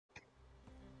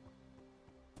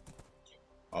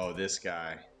Oh, this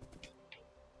guy.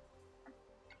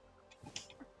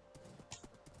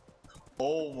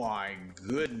 Oh my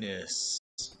goodness.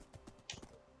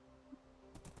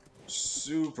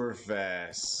 Super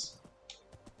fast.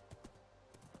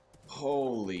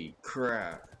 Holy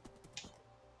crap.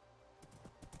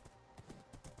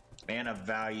 And a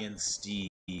valiant steed.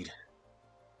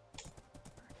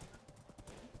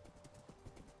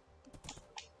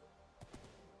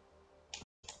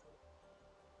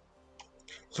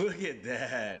 Look at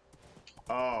that.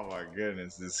 Oh my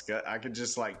goodness. This guy, I could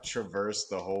just like traverse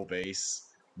the whole base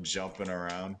jumping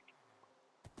around.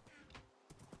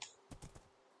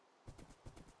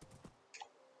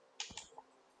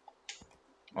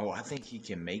 Oh, I think he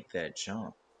can make that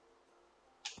jump.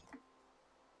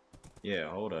 Yeah,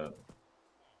 hold up.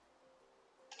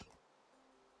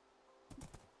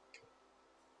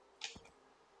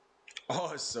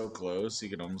 Oh, it's so close. He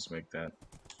could almost make that.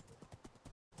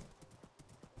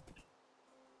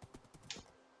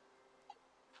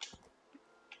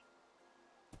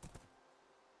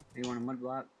 You want a mud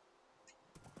block?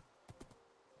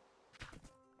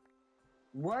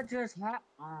 What just happened?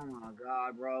 Oh my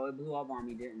god, bro. It blew up on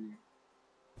me, didn't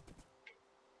it?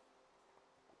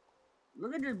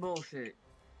 Look at this bullshit.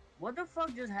 What the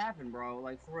fuck just happened, bro?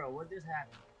 Like, for real, what just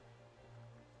happened?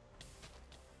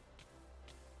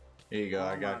 Here you go, Oh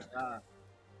I got my god.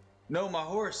 No, my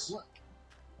horse!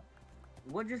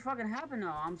 What just fucking happened, though?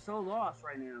 I'm so lost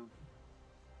right now.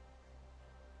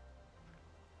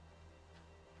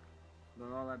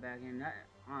 Put all that back in. That,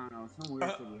 I don't know, some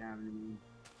weird shit be happening to me.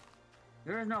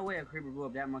 There is no way a creeper blew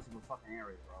up that much of a fucking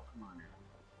area, bro. Come on now.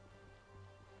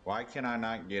 Why can I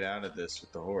not get out of this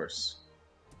with the horse?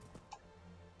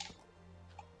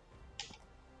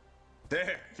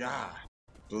 There! God!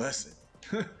 Bless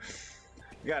it.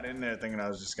 Got in there thinking I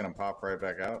was just gonna pop right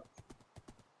back out.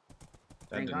 That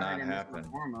Thank did God not I didn't mess my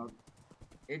happen. farm up.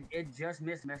 It just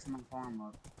missed messing my farm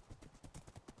up.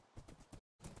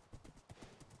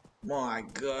 My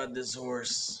god, this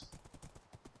horse.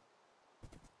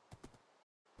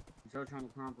 I'm still trying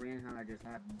to comprehend how that just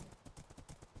happened.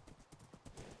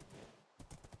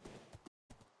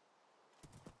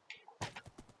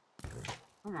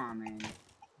 Come on, man.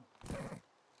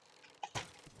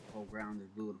 Whole ground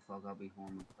just blew the fuck up before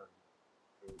me.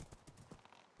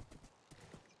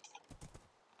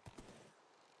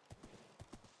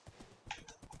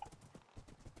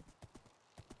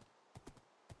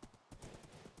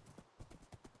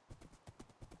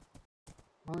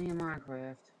 Only in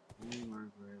Minecraft. Only in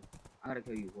Minecraft. I gotta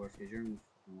kill you, horse, because you're in the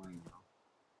fucking way now.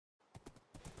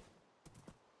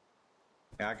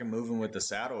 Yeah, I can move him with the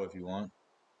saddle if you want.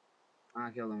 I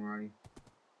killed him already.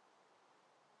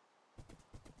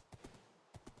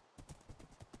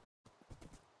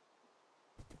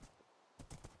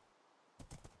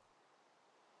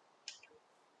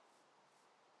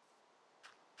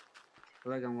 I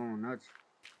feel like I'm going nuts.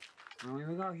 I mean,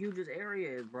 look how huge this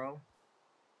area is, bro.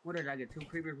 What did I get? 2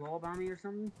 creepers roll by me or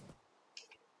something?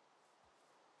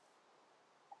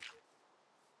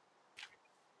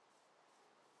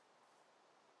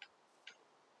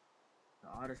 The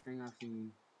oddest thing I've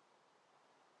seen.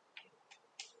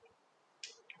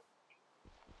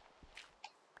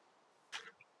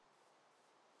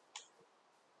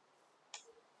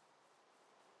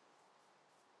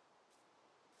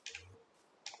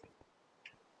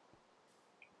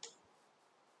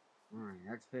 Alright,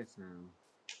 that's fixed now.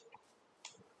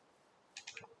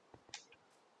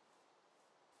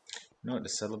 You know what, to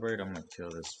celebrate, I'm gonna kill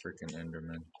this freaking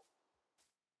Enderman.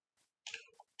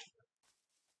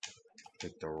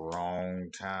 Picked the wrong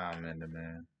time,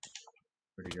 Enderman.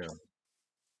 Where'd he go?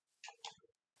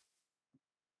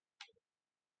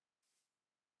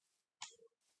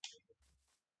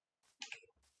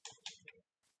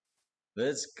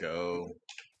 Let's go.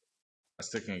 I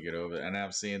still can't get over it. And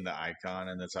I'm seeing the icon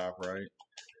in the top right.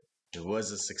 It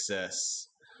was a success.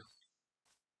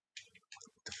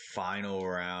 The final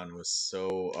round was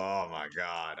so... Oh my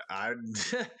god. I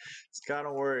it's kind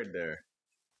of worried there.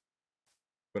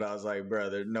 But I was like,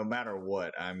 brother, no matter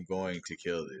what, I'm going to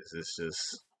kill this. It's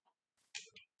just...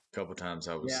 A couple times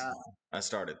Yeah, I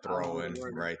started I was a little throwing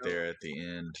worried right myself. there at the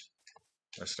end.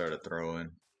 I started throwing.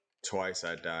 Twice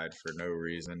I died for no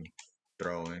reason.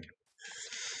 Throwing.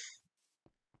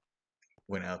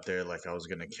 Went out there like I was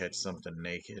gonna catch something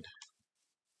naked.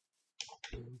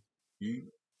 You...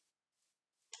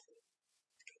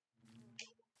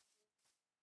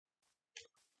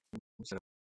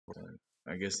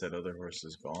 I guess that other horse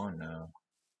is gone now.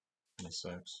 That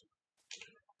sucks.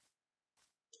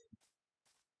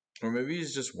 Or maybe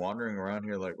he's just wandering around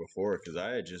here like before, because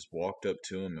I had just walked up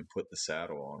to him and put the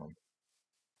saddle on him.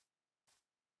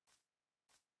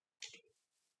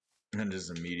 And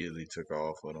just immediately took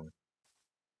off with him.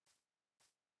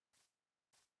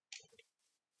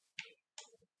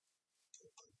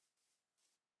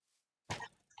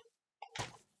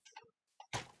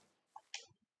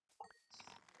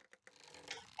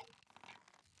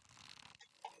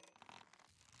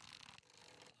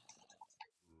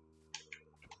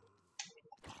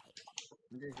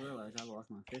 I just realized I lost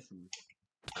my fishing.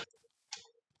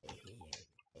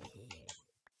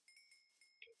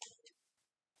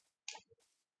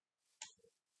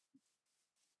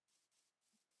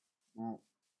 Well,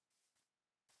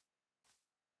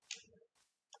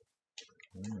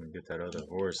 I'm gonna get that other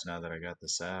horse now that I got the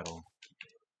saddle.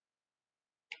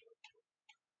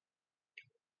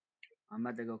 I'm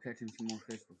about to go catching some more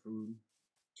fish for food.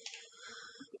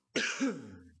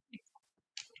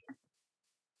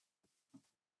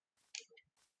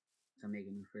 So I'm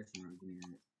making new fishing rod. Give me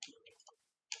that.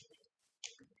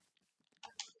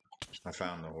 I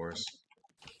found the horse.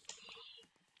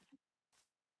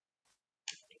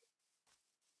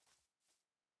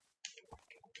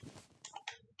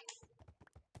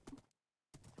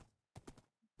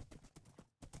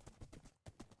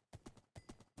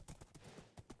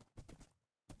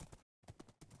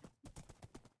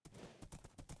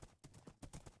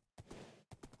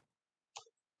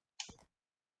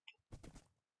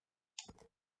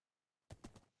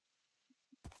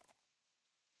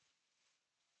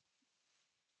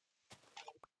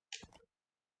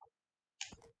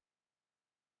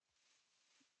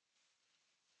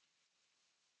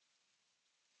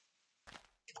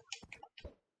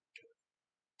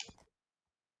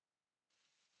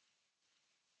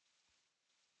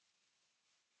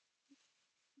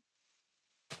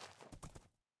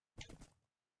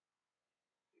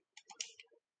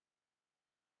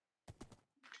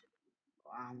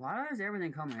 Why is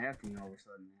everything coming after me all of a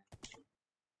sudden, man?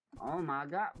 Oh my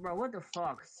god, bro, what the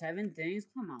fuck? 7 things?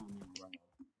 Come on, man, bro.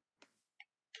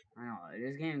 I know,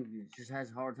 this game just has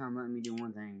a hard time letting me do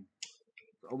one thing.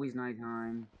 It's always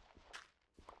nighttime.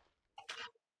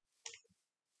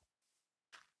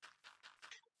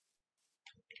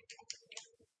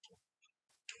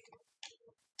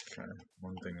 Okay,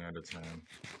 one thing at a time.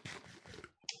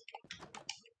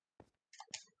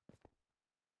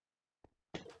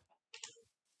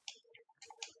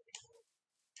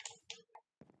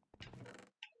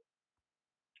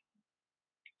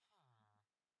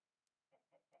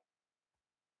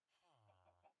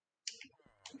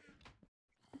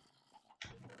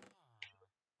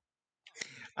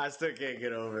 I still can't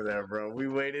get over that, bro. We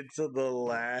waited till the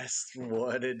last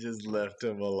one and just left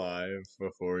him alive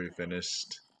before we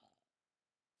finished.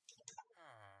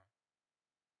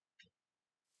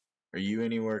 Are you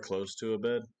anywhere close to a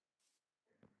bed?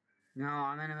 No,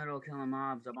 I'm in the middle of killing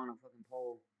mobs up on a fucking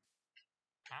pole.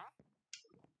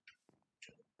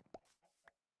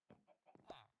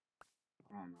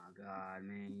 Oh my god,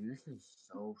 man, this is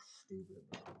so stupid,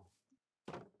 bro.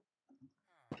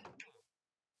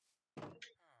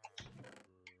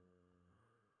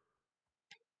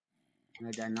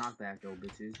 Like that knockback though,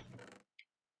 bitches.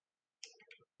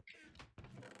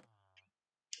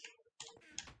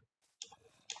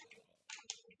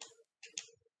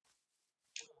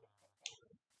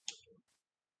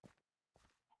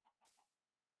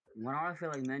 When I feel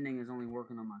like mending is only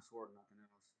working on my sword, nothing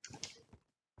else.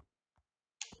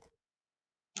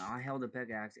 Now, I held a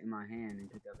pickaxe in my hand and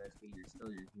picked up XP and it still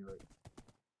didn't heal it.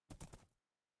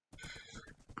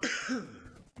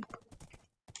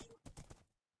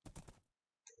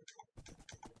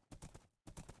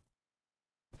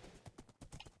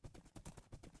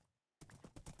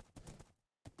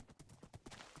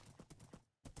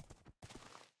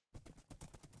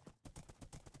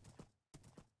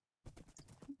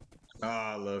 Oh,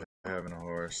 I love having a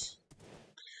horse.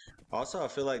 Also, I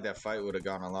feel like that fight would have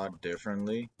gone a lot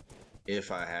differently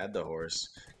if I had the horse.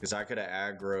 Because I could have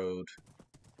aggroed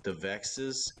the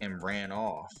Vexes and ran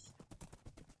off.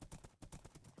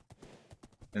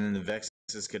 And then the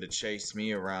Vexes could have chased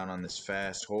me around on this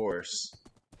fast horse.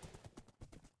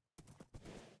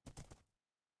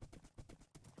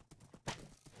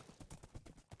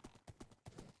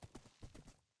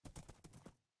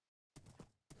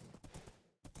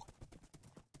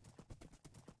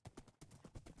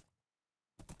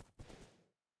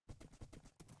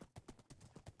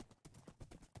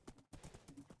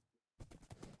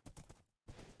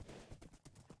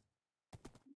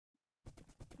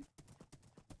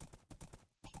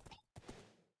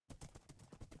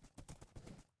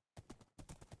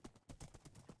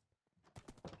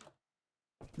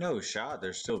 No shot,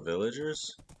 there's still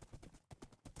villagers?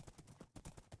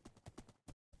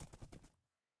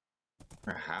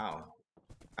 Or how?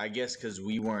 I guess because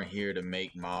we weren't here to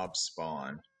make mobs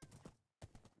spawn.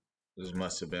 This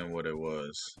must have been what it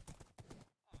was.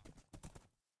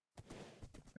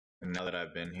 And now that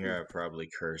I've been here, I've probably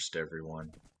cursed everyone.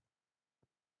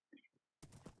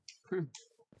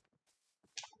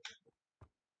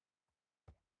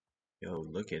 Yo,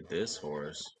 look at this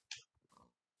horse.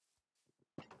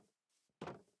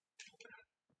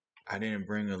 I didn't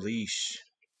bring a leash.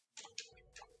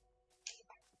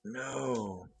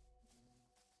 No.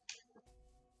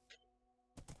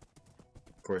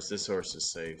 Of course, this horse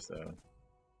is safe, though.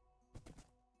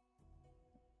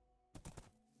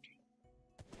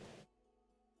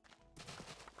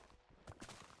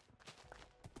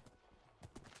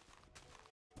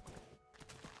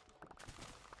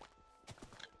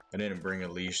 I didn't bring a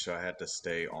leash, so I had to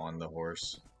stay on the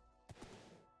horse.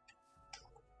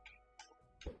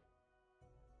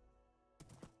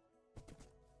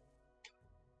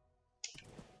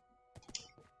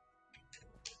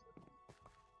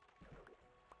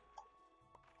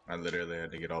 I literally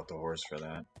had to get off the horse for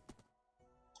that.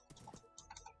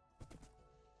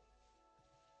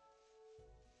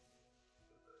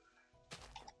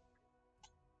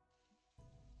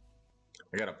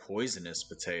 I got a poisonous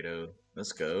potato.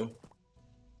 Let's go.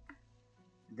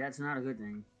 That's not a good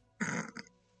thing.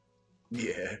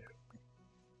 Yeah.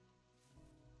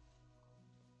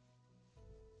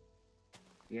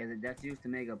 Yeah, that's used to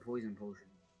make a poison potion.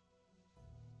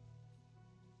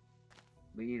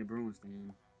 But you need a Brewing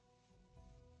Stand.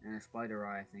 And a Spider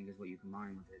Eye, I think, is what you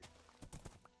combine with it.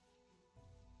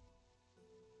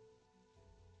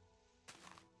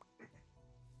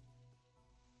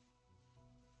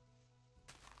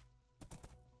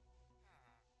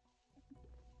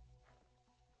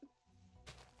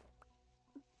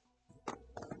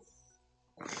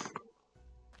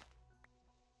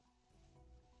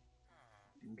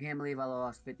 I can't believe I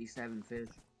lost 57 fish.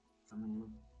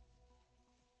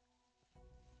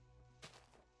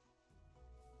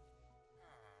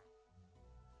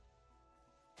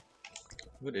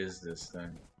 What is this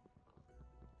thing?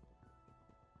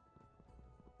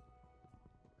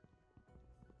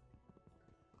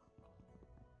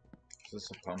 Is this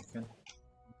a pumpkin?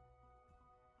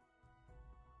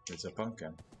 It's a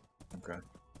pumpkin. Okay.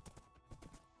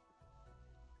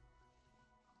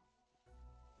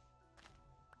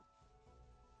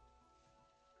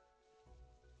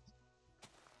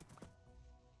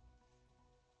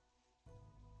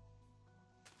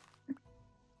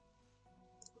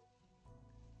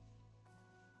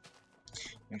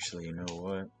 Actually, you know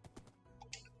what?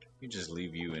 You just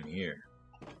leave you in here.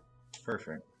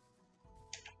 Perfect.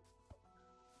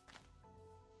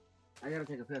 I gotta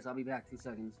take a piss. I'll be back 2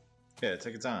 seconds. Yeah,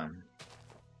 take your time.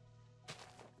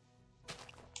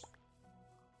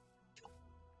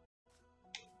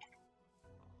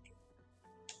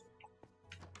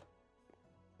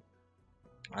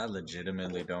 I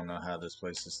legitimately don't know how this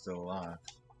place is still alive.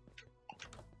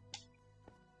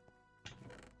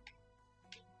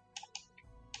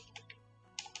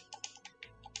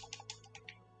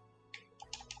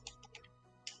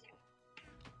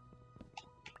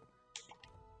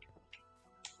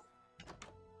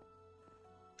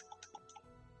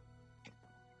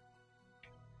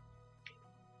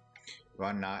 Do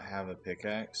I not have a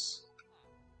pickaxe?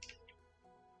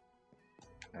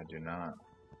 I do not.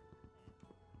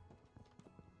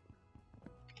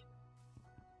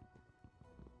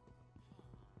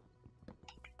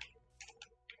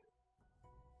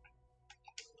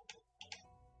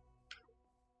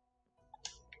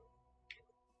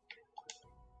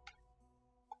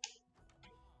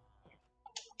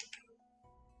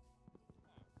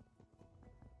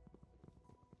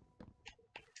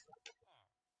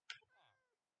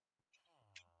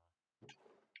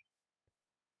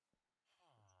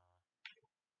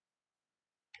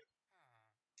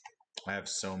 I have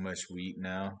so much wheat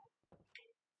now.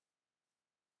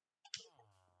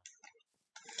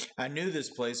 I knew this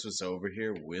place was over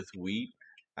here with wheat.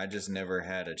 I just never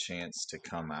had a chance to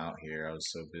come out here. I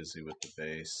was so busy with the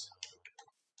base.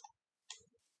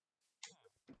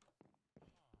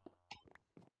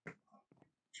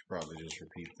 Should probably just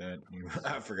repeat that.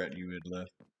 I forgot you had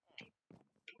left.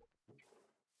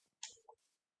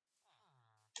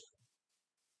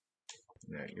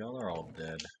 Yeah, y'all are all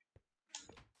dead.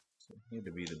 So I need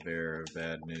to be the bearer of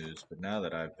bad news, but now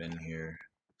that I've been here,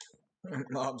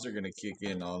 mobs are gonna kick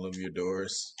in all of your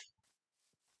doors.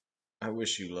 I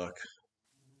wish you luck.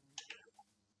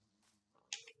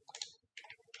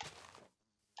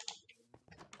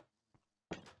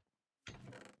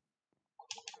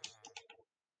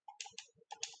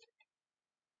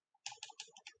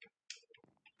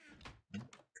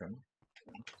 Okay.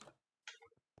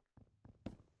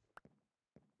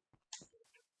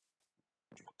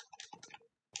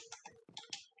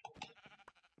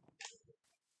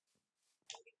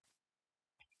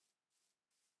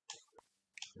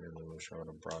 Really wish I would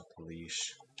have brought the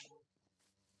leash.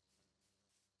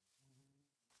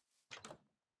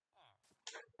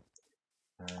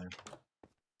 Okay.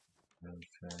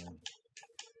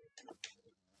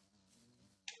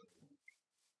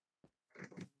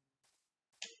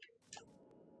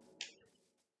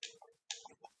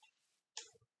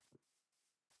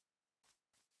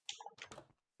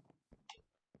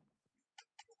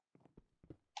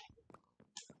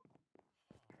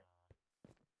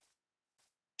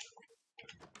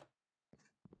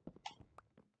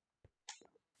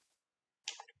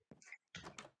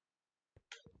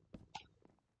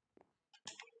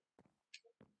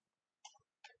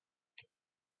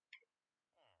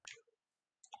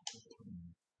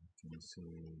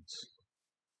 Seeds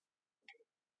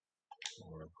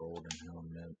or a golden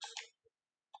helmet.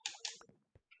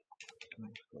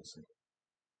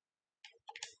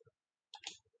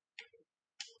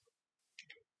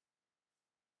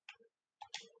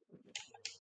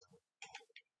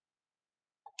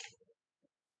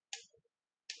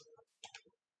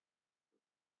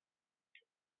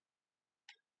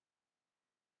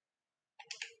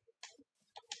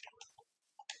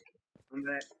 I'm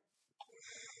back.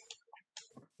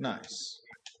 Nice.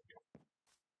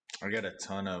 I got a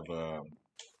ton of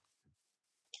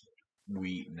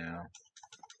wheat now.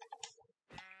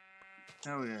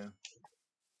 Hell yeah.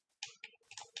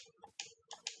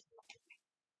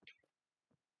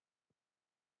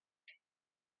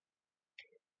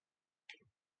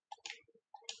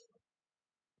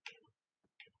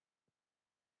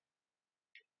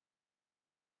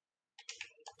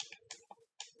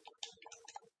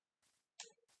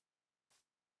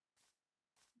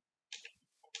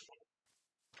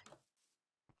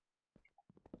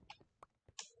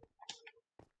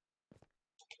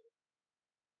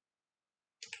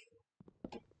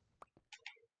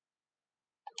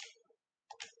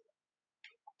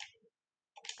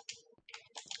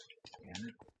 Damn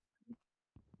it.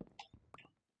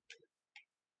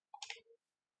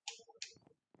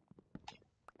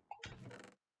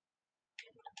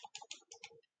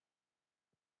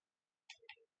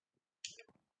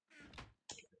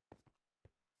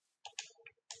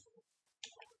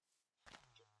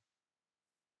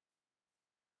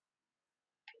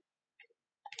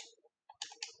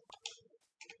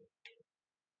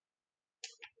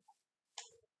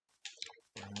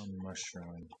 Brown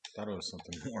mushroom. Thought it was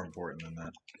something more important than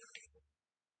that.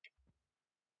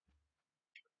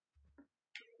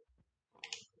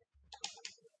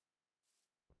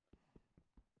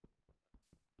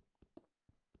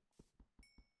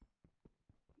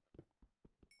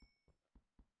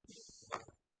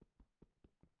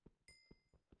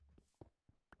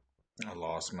 I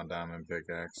lost my diamond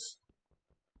pickaxe.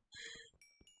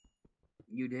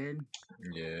 You did?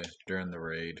 Yeah, during the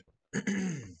raid.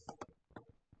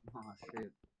 Oh shit.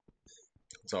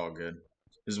 It's all good.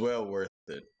 It's well worth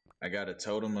it. I got a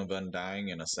totem of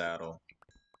undying and a saddle.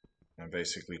 I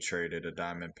basically traded a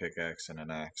diamond pickaxe and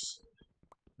an axe.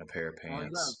 A pair of Oh, you got a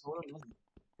pants. totem?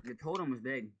 Your totem was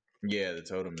big. Yeah, the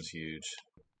totem is huge.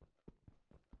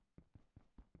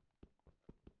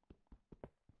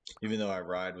 Even though I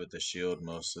ride with the shield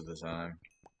most of the time.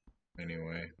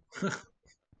 Anyway.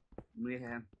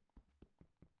 Yeah.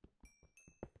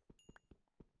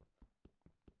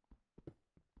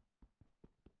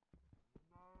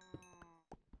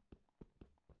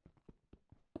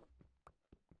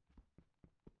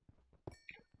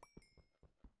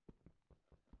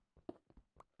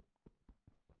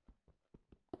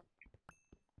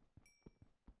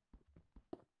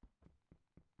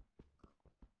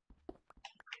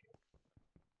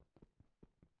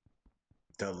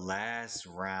 The last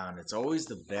round. It's always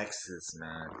the Vexes,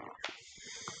 man.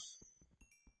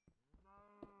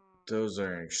 Those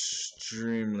are an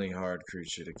extremely hard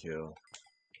creature to kill.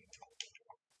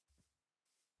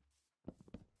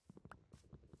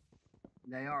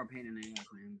 They are a pain in the ass,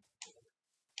 man.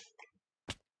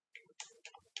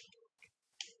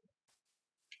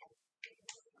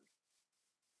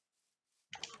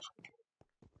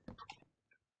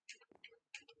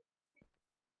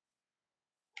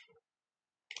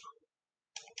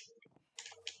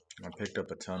 I picked up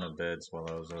a ton of beds while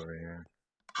I was over here.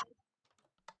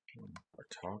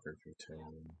 Photography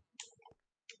table.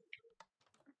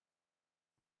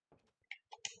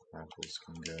 Apples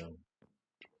can go.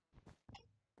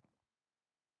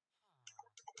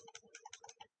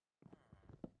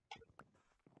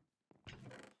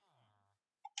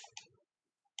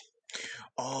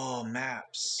 Oh,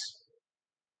 maps.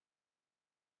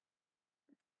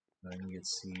 I can get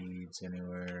seeds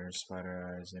anywhere,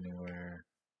 spider eyes anywhere,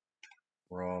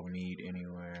 raw meat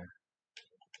anywhere,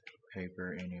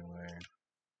 paper anywhere.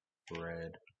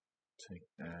 bread. Take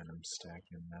that. I'm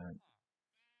stacking that.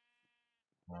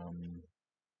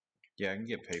 Yeah, I can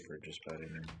get paper just about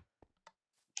anything.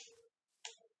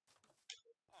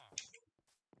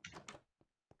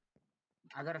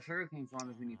 I got a sugarcane farm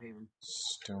if you need paper.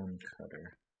 Stone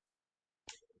cutter.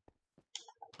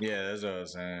 Yeah, that's what I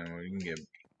was saying. We can get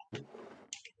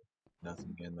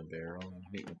nothing in the barrel.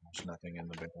 There's nothing in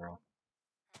the barrel.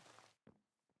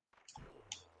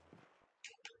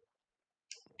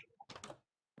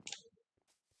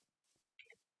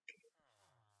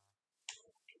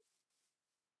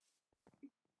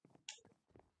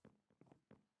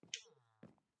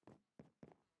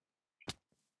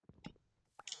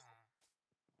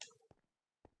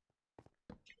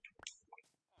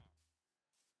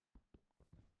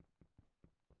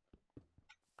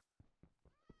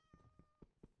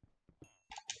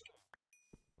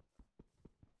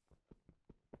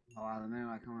 Oh wow, the minute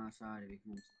I come outside, it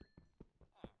becomes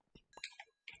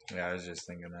Yeah, I was just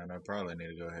thinking that. I probably need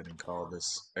to go ahead and call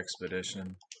this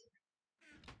expedition.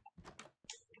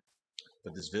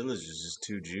 But this village is just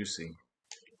too juicy.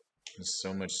 There's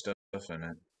so much stuff in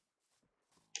it.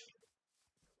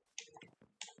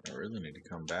 I really need to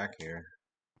come back here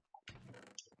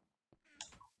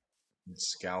and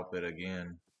scalp it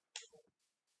again.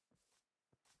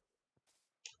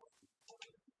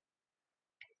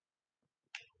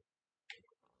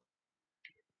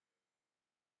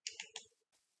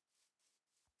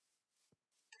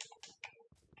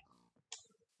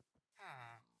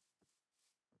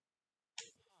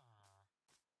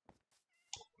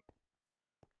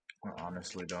 I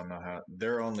honestly don't know how.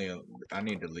 They're only. I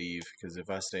need to leave because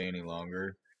if I stay any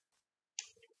longer,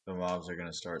 the mobs are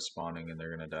gonna start spawning and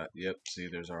they're gonna die. Yep. See,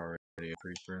 there's already a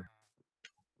creeper.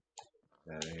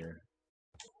 Get out of here.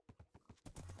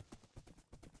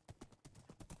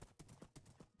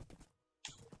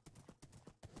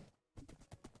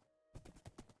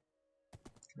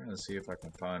 I'm gonna see if I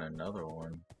can find another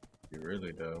one. Be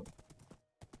really dope.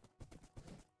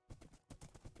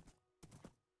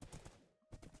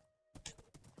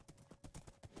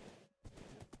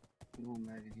 I'm going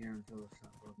back in here until it's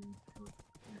stops building. Until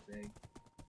it's egg.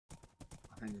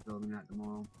 I think it's building that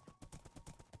tomorrow.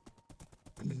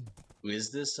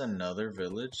 Is this another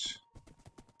village?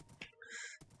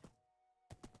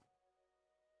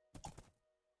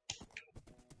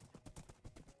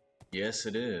 Yes,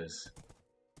 it is.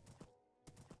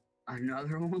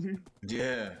 Another one?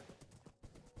 Yeah.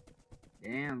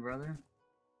 Damn, brother.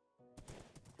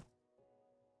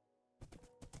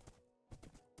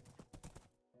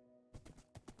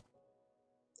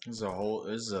 This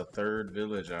is a third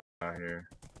village out here.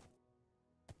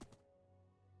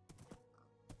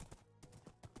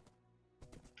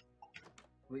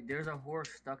 Wait, there's a horse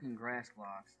stuck in grass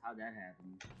blocks. How'd that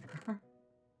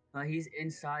happen? He's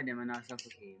inside them and not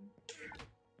suffocating.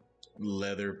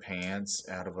 Leather pants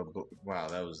out of a book. Wow,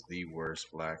 that was the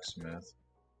worst blacksmith.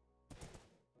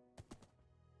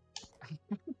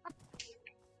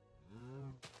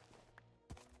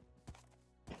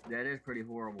 That is pretty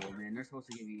horrible, man. They're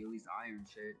supposed to give you at least iron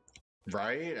shit.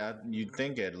 Right? You'd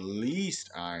think at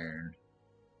least iron.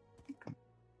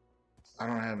 I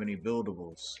don't have any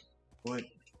buildables. What?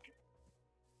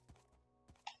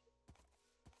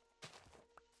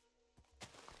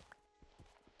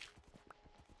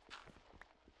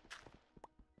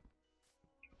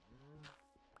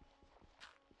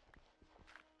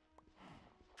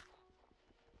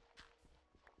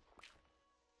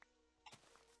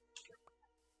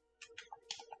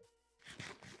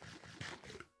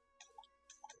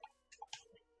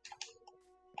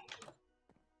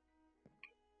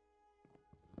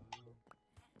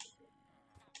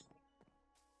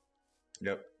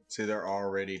 Yep. See, they're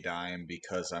already dying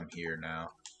because I'm here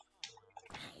now.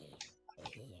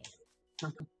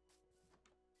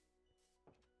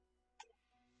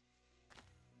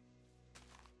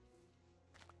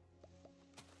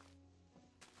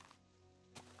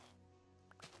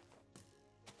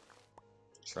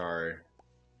 Sorry.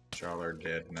 Y'all are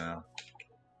dead now.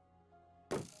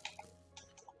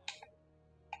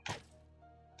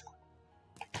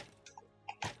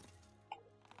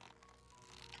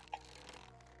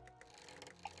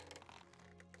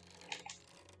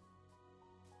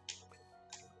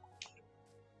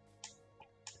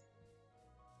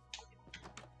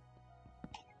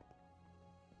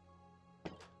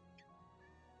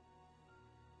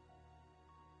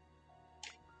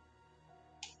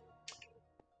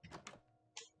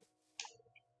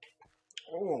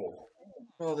 Oh.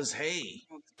 Oh, this hay.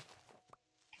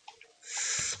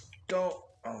 Don't.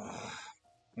 Oh.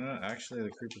 Actually, the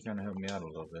creeper kind of helped me out a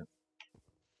little bit.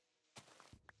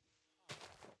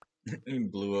 He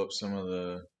blew up some of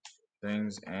the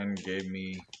things and gave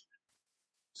me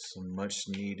some much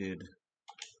needed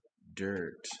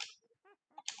dirt.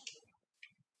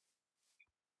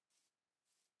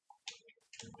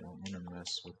 I don't want to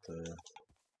mess with the...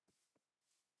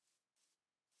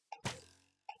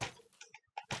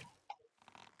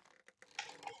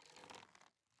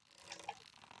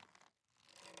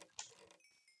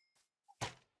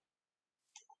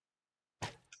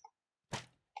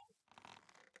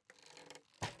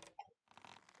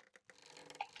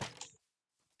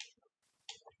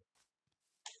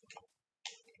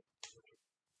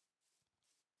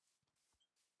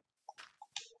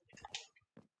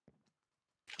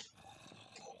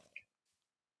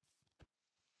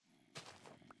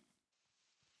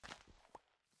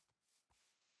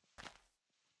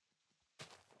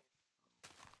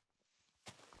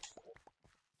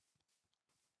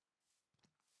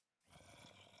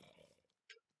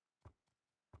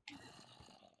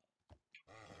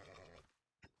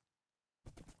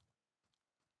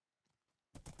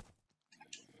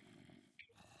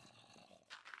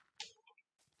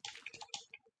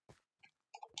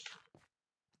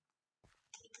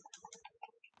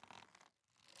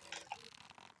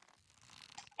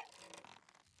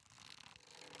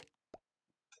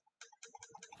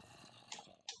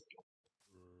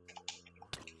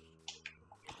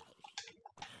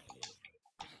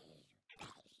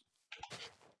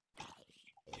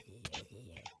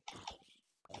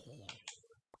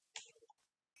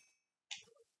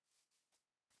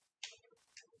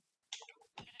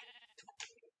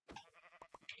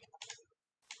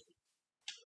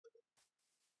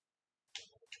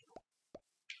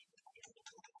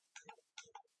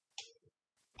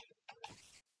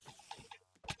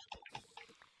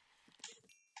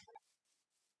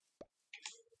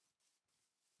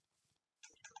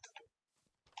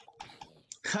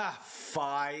 Ha!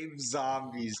 5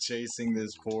 zombies chasing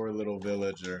this poor little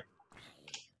villager.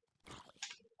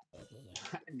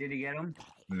 Did he get him?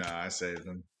 Nah, I saved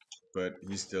him. But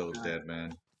he's still a dead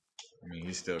man. I mean,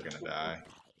 he's still gonna die.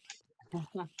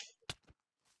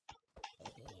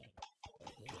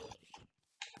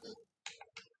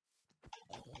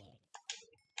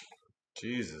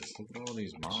 Jesus, look at all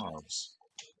these mobs.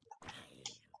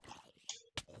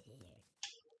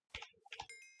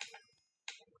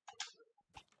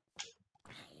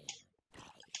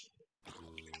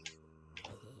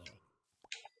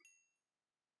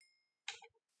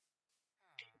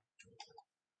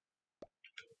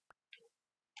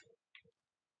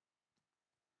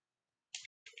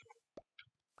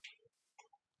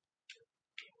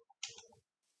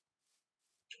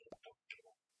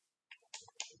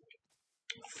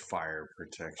 Fire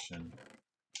protection.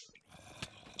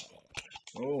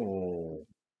 Oh.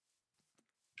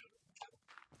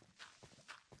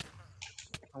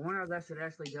 I wonder if that shit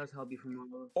actually does help you from all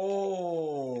those.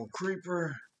 Oh,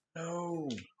 creeper. No.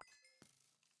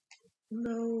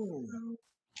 No.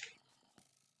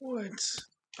 What?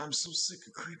 I'm so sick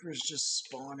of creepers just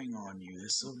spawning on you. They're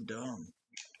so dumb.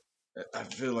 I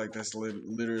feel like that's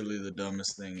literally the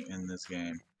dumbest thing in this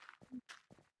game.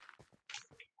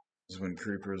 Is when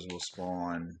creepers will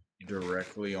spawn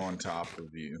directly on top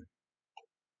of you.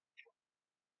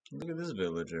 Look at this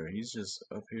villager. He's just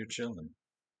up here chilling.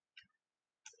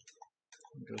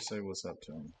 Go say what's up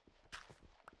to him.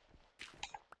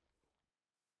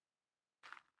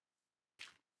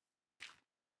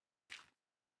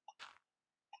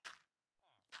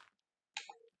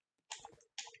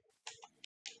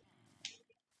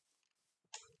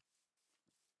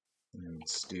 And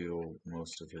steal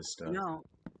most of his stuff. You know,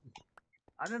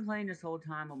 I've been playing this whole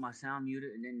time with my sound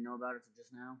muted and didn't know about it till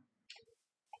just now.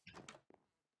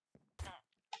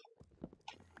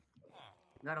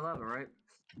 Gotta love it, right?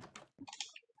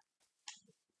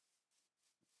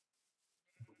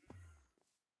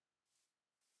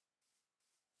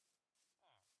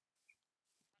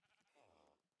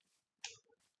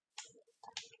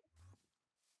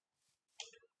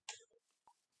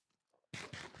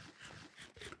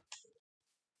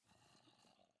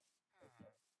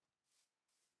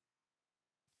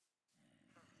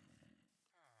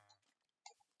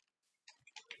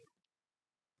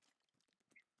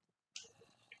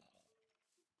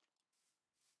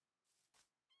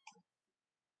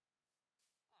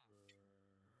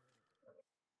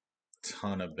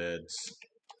 Ton of beds.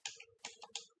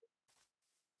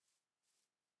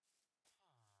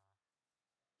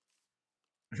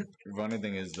 Funny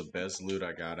thing is, the best loot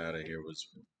I got out of here was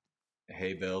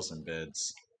hay bales and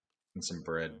beds and some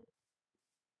bread.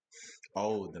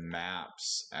 Oh, the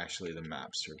maps. Actually, the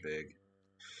maps are big.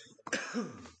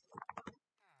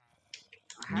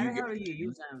 How the hell do you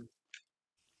use them?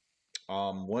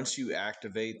 Once you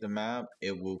activate the map,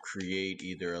 it will create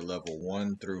either a level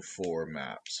 1 through 4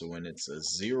 map. So when it's a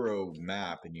 0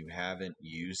 map and you haven't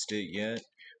used it yet,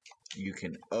 you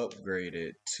can upgrade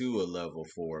it to a level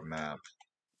 4 map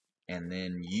and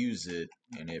then use it,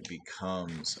 and it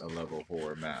becomes a level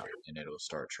 4 map, and it'll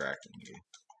start tracking you.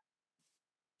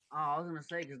 Oh, I was gonna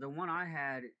say, because the one I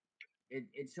had,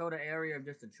 it showed an area of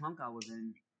just a chunk I was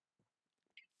in.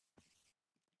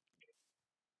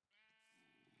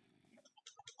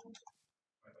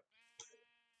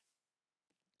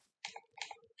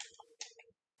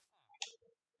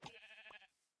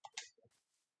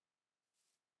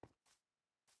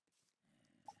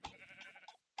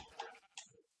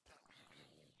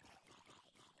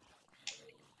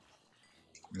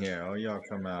 Yeah, all y'all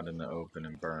come out in the open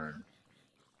and burn.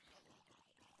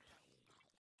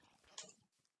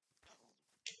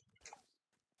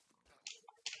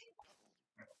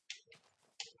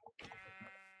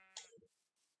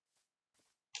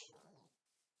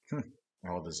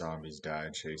 All the zombies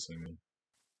died chasing me.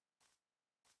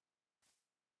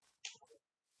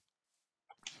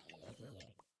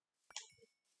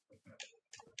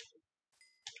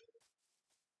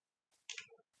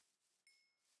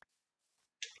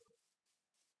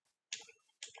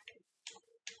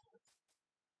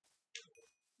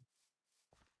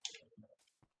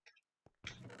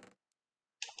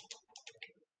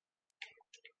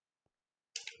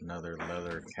 Another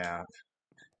leather cap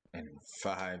and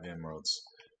 5 emeralds.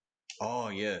 Oh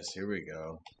yes, here we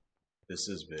go. This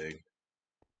is big.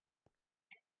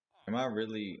 Am I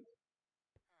really...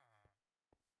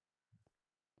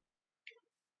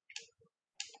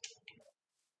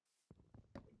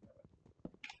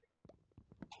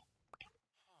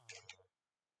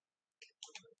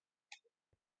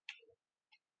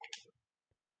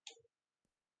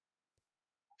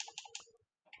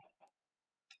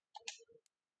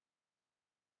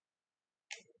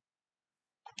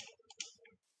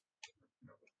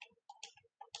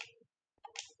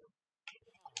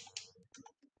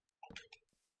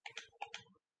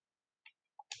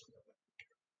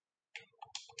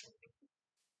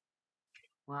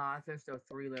 Wow, I fished up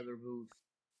 3 leather boots.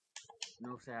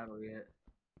 No saddle yet.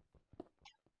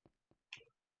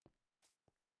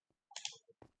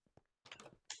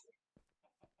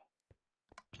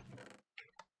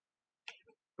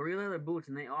 Three leather boots,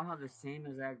 and they all have the same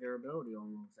exact durability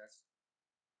almost. That's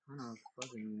kind of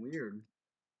fucking weird.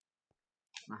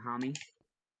 My homie.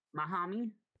 My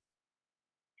homie.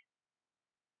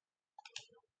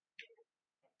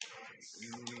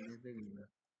 I don't know this big enough.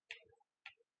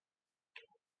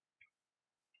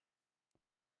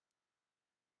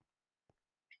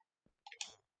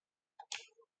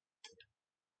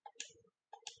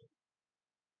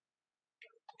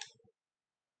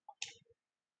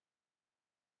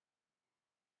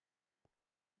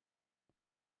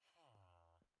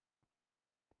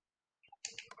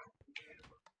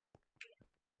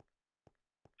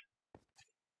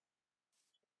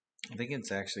 I think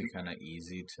it's actually kind of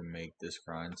easy to make this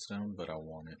grindstone, but I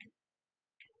want it.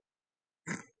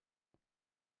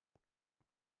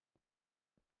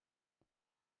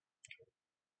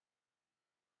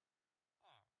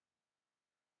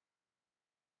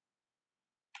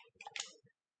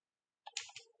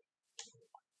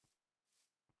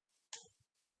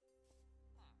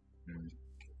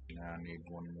 Now I need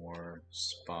one more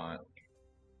spot.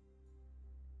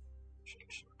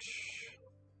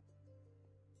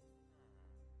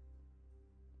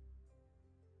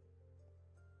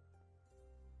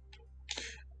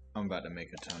 I'm about to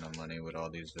make a ton of money with all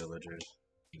these villagers.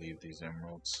 Leave these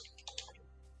emeralds.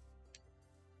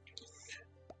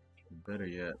 Better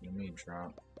yet, let me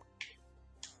drop.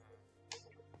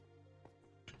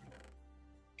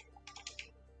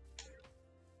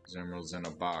 These emeralds in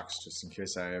a box just in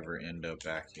case I ever end up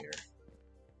back here.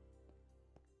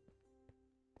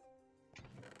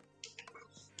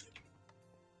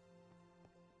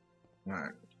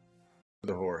 Alright.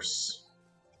 The horse.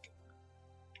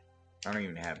 I don't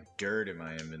even have dirt in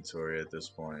my inventory at this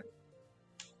point.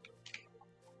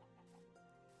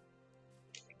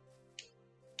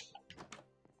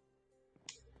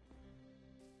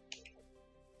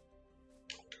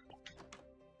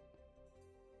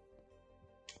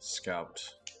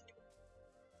 Scalped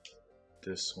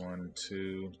this one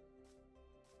too.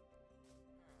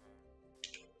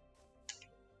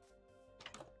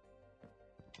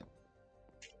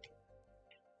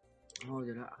 Oh,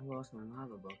 I lost my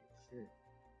lava bucket. Shit.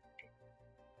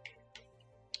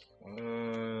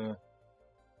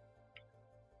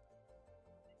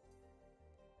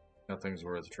 Nothing's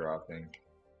worth dropping.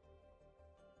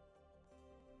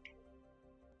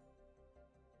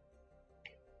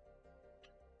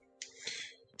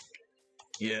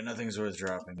 Yeah, nothing's worth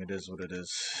dropping. It is what it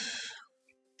is.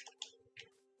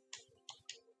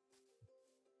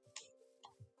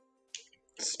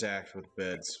 Stacked with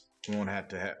beds. We won't have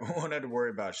to we won't have to worry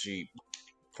about sheep.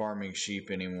 Farming sheep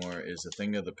anymore is a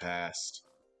thing of the past.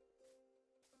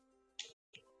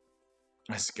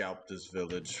 I scalped this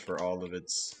village for all of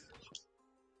its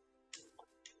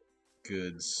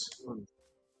goods.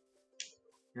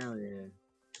 Hell yeah.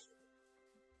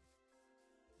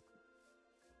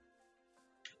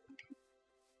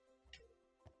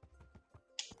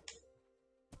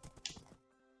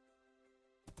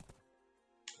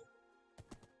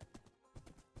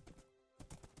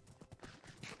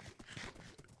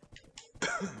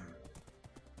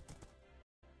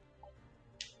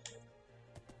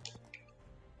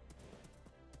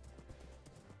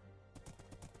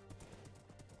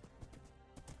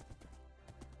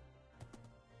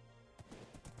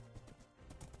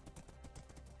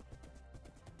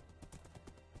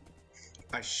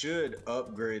 I should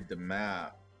upgrade the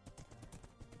map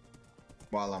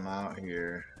while I'm out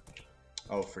here.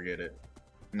 Oh, forget it.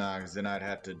 Nah, because then I'd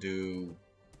have to do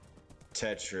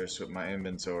Tetris with my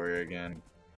inventory again.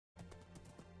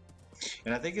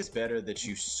 And I think it's better that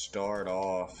you start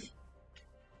off.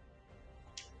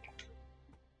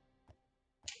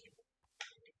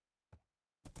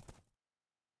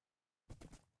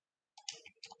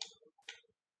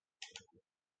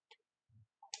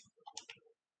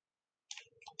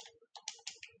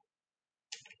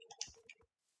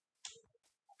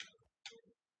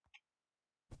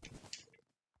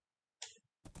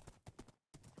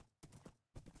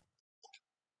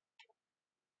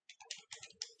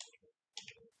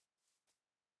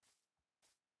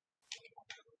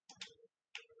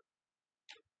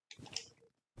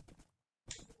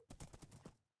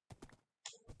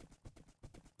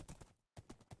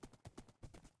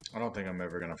 I don't think I'm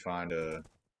ever gonna find a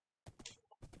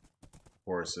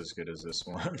horse as good as this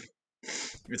one.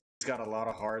 It's got a lot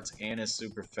of hearts and it's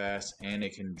super fast and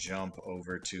it can jump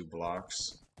over 2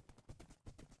 blocks.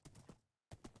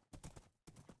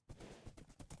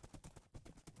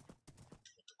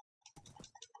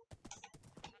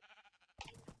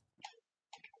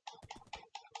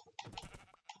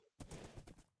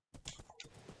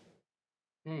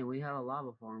 Hey, we have a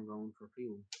lava farm going for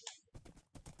fuel.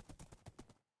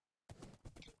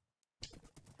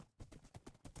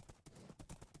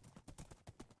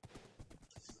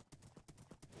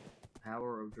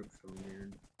 Power of dripstone,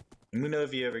 man. Let me know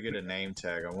if you ever get a name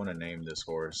tag. I want to name this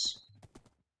horse.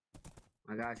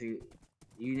 I got you.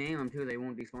 You name them too, they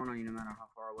won't despawn on you no matter how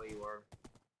far away you are.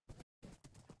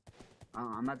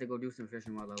 I'm about to go do some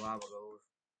fishing while the lava goes.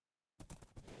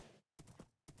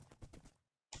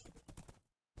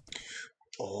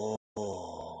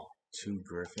 Oh, 2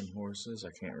 griffin horses?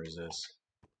 I can't resist.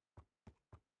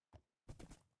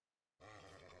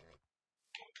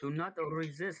 Do not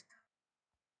resist.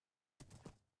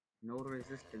 No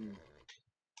resistance.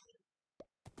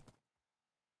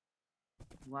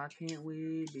 Why can't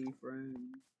we be friends?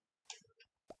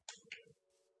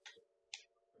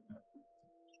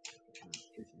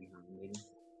 Fishing time, lady.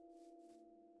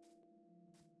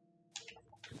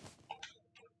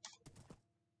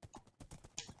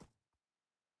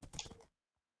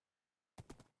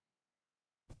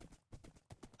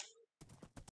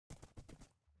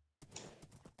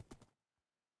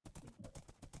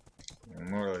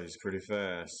 Oh, he's pretty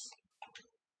fast.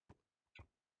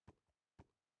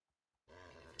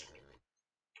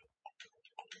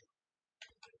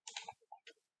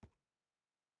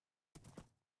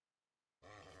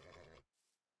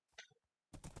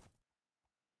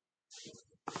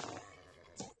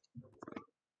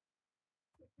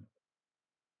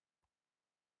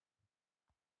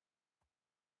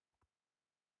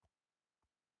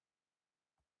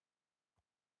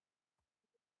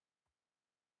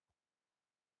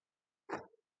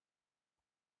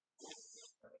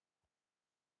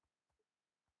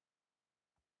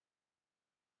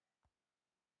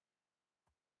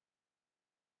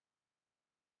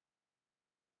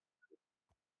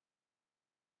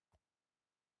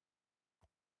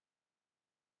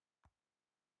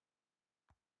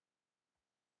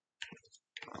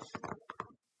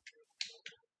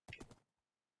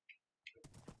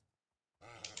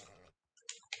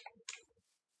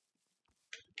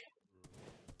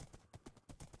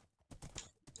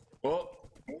 Oh,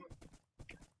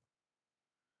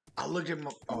 I looked at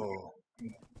my. Oh,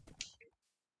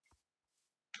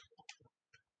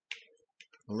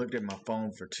 I looked at my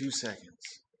phone for 2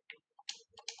 seconds.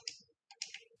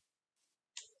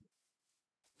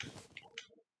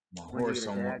 My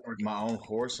own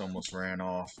horse almost ran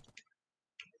off.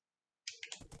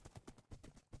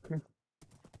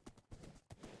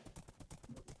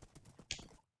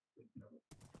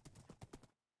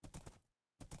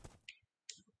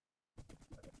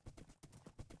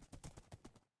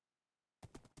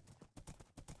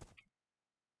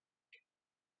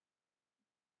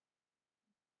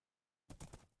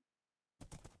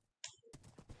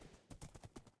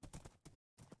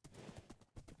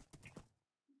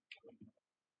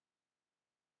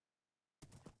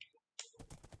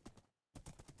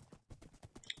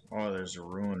 Oh, there's a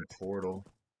ruined portal.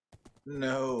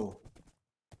 No!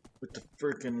 With the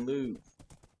freaking loot.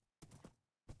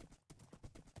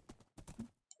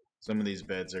 Some of these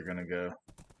beds are gonna go.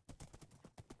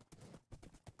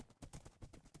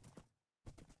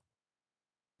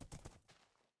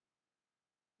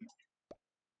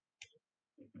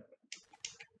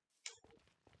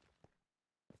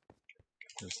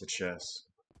 There's the chest.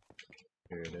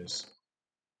 Here it is.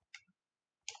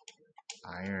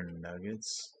 Iron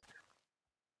nuggets.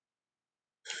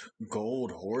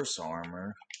 Gold horse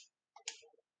armor.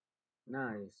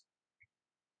 Nice.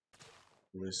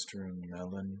 Blistering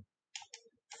melon.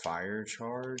 Fire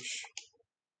charge.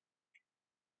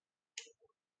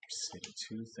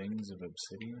 2 things of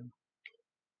obsidian.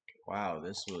 Wow,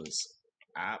 this was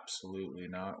absolutely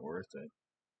not worth it.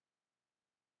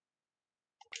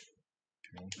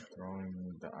 Okay,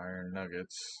 throwing the iron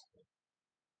nuggets.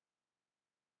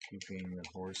 Keeping the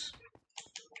horse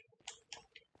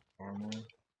armor.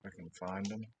 If I can find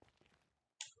him.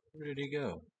 Where did he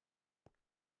go?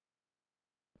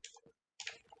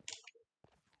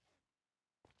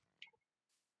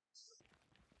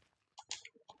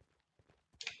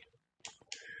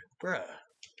 Bruh.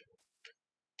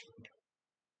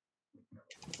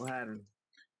 What happened?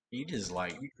 He just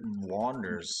like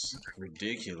wanders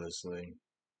ridiculously.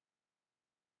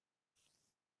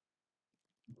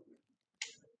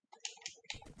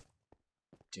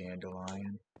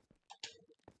 Dandelion.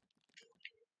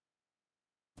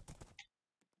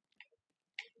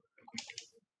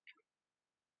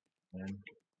 And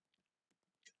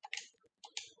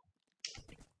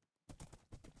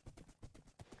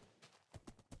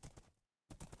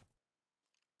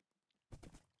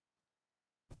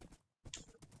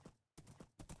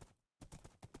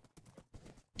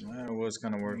it was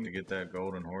kind of worth to get that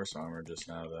golden horse armor just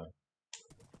now, though.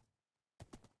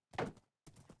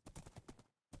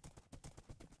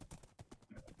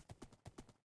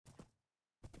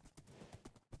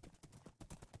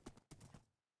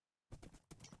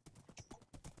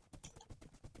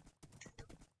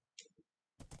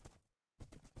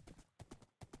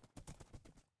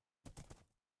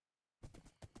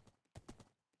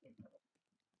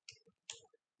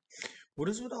 What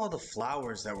is with all the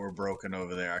flowers that were broken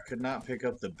over there? I could not pick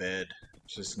up the bed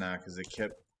just now because it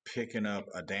kept picking up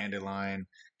a dandelion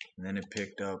and then it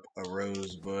picked up a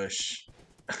rose bush.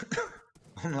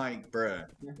 I'm like, bruh.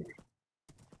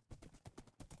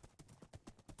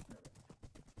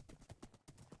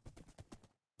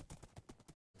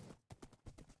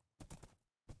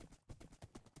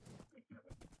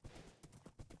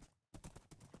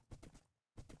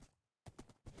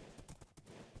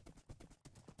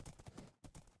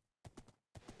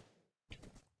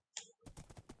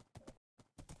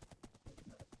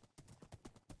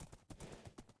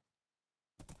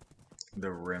 The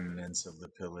remnants of the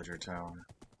pillager tower.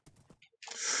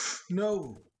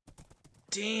 No!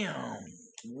 Damn!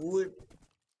 What?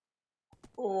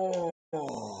 Oh!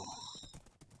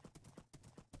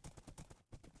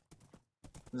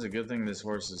 It's a good thing this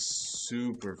horse is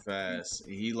super fast.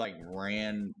 He like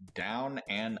ran down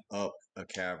and up a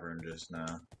cavern just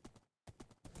now.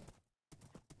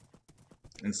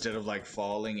 Instead of like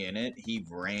falling in it, he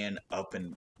ran up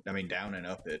and, I mean, down and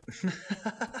up it.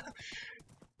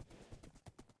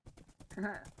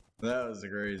 That was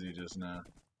crazy just now.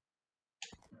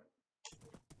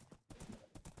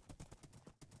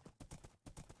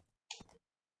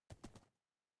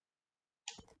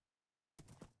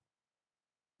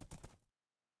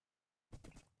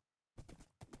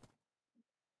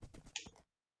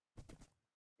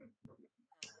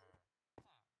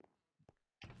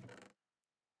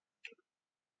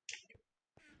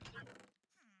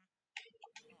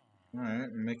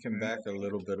 Alright, making back a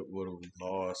little bit of what we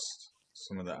lost.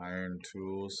 Some of the iron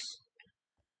tools.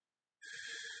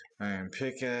 Iron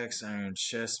pickaxe, iron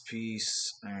chest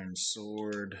piece, iron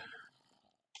sword.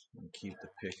 I'll keep the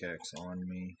pickaxe on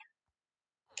me.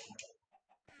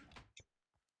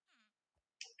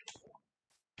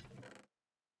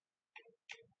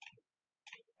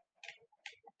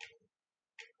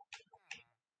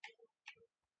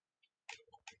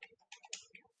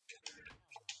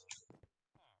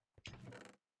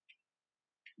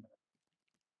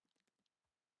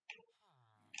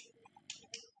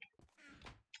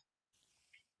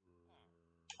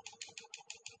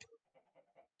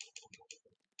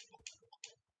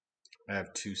 I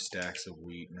have 2 stacks of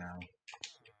wheat now.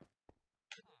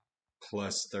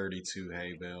 Plus 32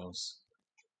 hay bales.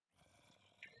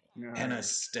 Nice. And a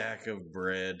stack of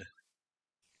bread.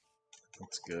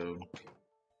 Let's go.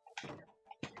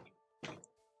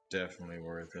 Definitely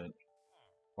worth it.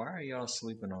 Why are y'all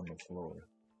sleeping on the floor?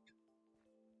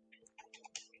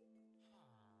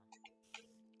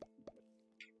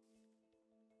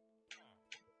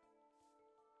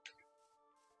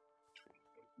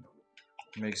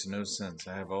 Makes no sense.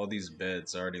 I have all these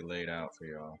beds already laid out for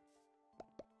y'all.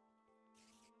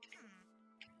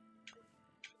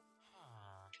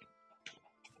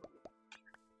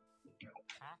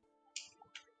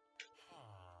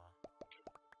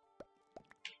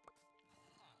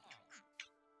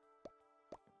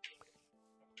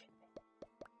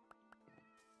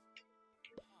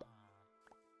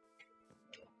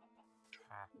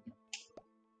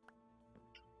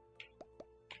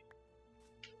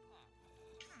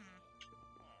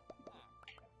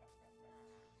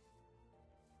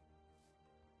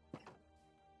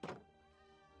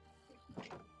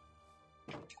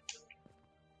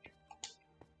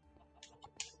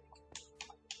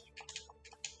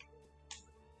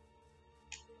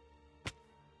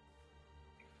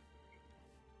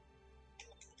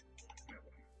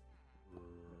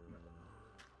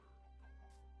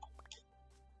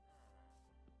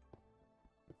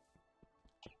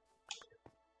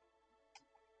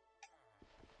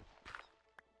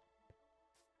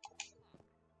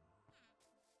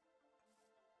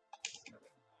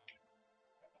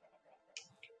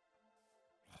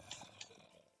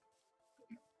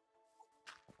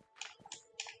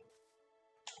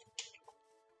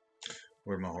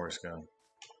 Where'd my horse go?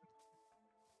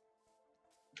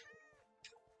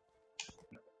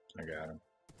 I got him.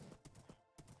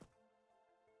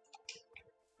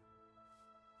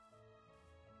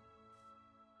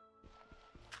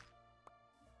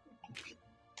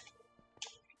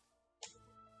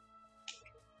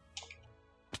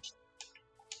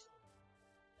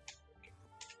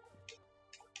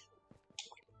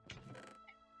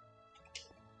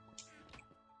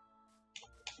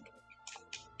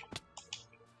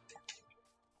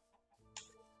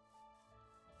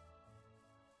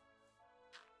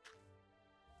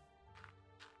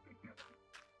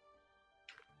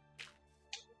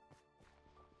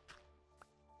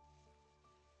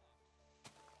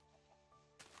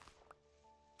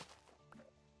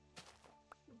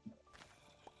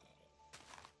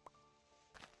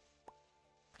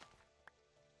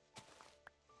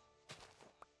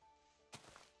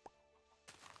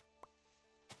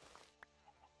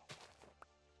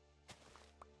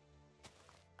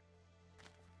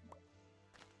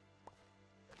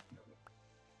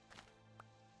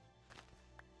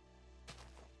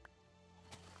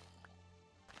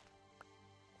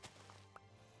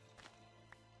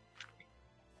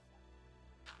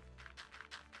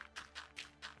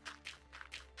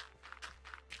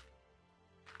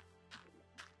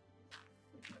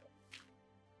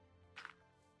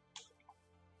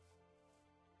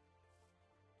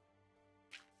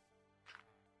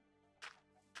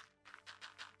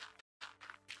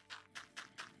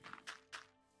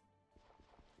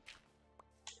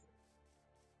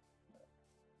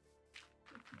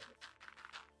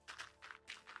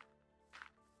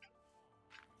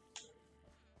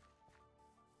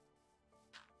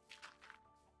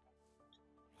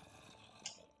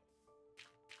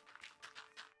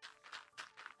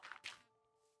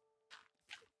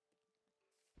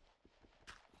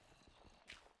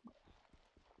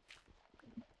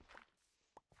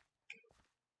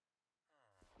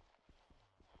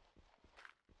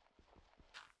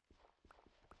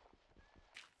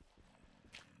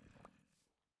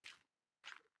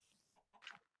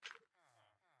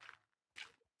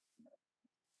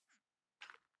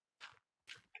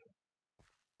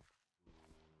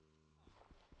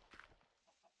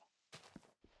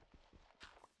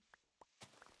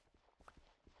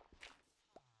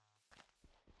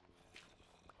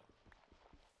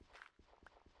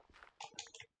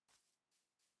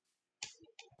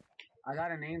 I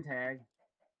got a name tag.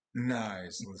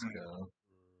 Nice, let's go.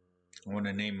 I want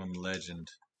to name him Legend.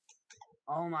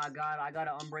 Oh my god, I got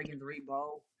an Unbreaking 3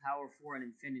 bow, power 4, and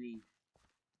infinity.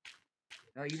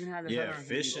 Oh, you can have this Yeah, other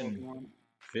infinity bow if you want.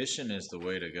 fishing is the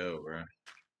way to go, bro.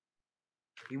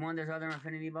 You want this other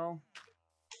infinity bow?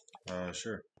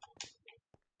 Sure.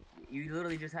 You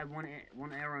literally just have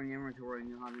one arrow in your inventory and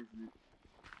you'll have infinite.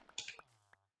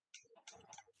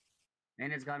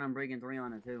 And it's got Unbreaking 3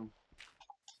 on it too.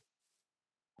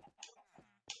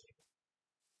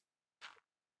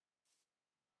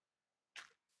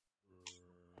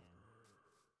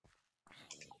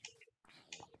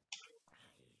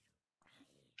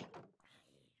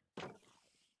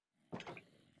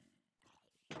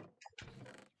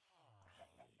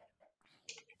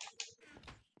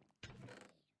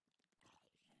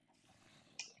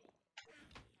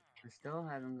 I still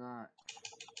haven't got.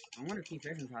 I'm gonna keep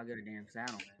fishing until I get a damn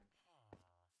saddle,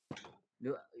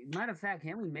 man. Matter of fact,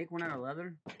 can't we make one out of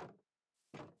leather?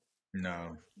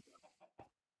 No.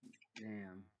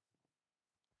 Damn.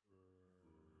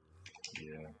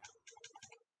 Yeah.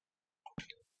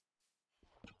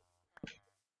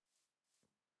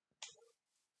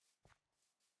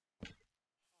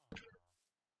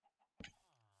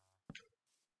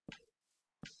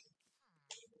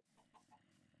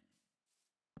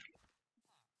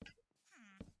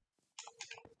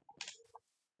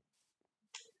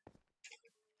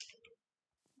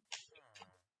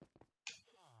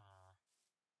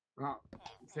 Well,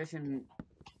 fishing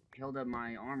held up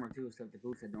my armor too, except the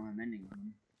boots that don't have mending on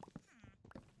them.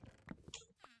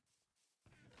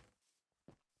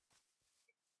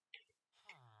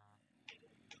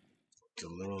 It's a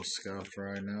little scuffed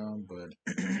right now, but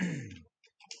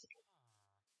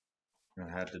I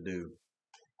had to do.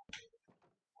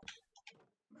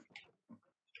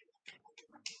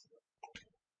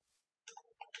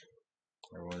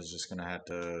 Everyone's just gonna have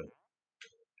to.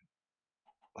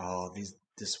 Oh,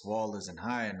 this wall isn't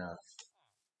high enough.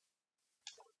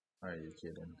 Are you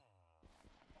kidding?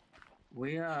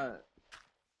 We the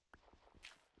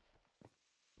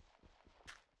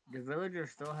villagers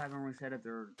still haven't reset up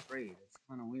their trade. It's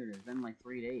kind of weird. It's been like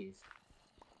 3 days.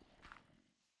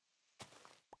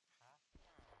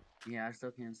 Yeah, I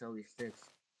still can't sell these sticks.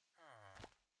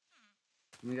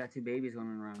 We got 2 babies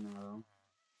running around now, though.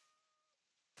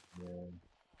 Yeah.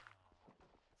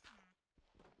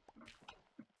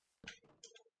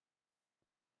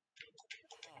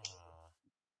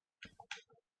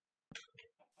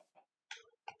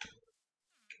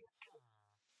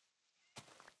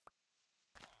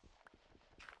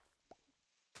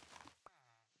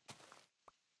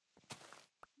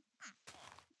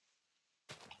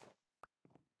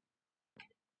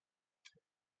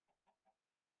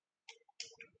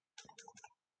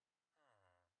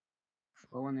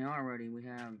 But when they are ready, we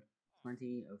have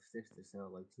plenty of sticks to sell,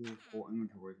 like 2 full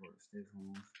inventories worth of sticks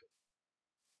almost.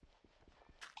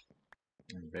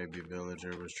 And baby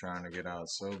villager was trying to get out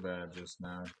so bad just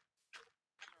now.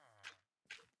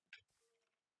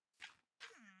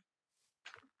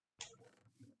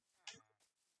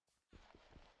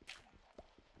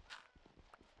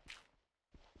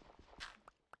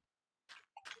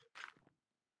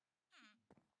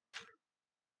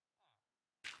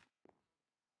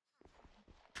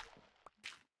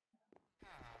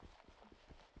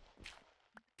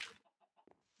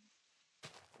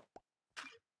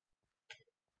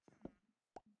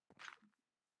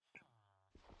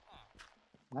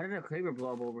 Why did a creeper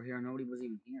blow up over here and nobody was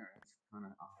even here? It's kind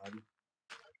of odd.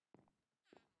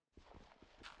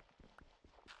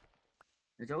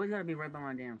 It's always got to be right by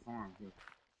my damn farm, too.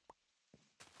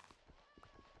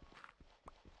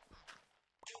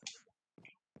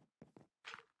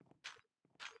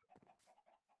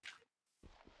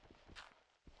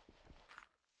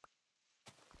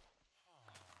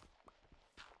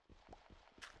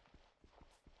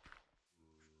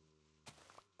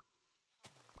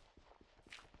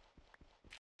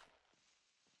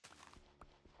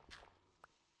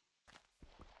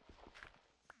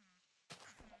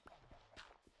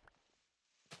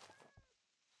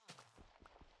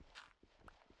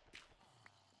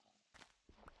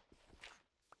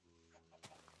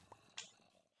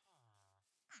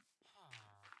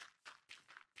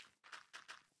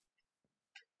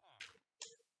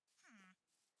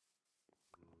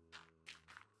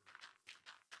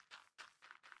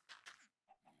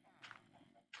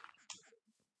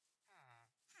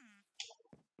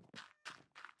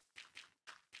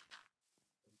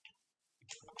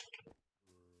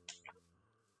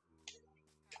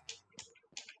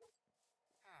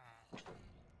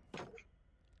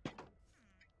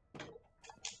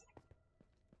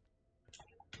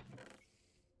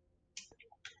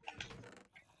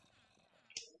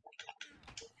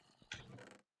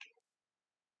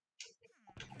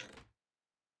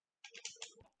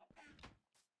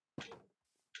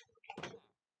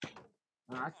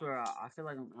 I swear, I feel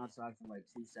like I'm outside for like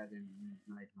 2 seconds and it's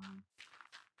nighttime.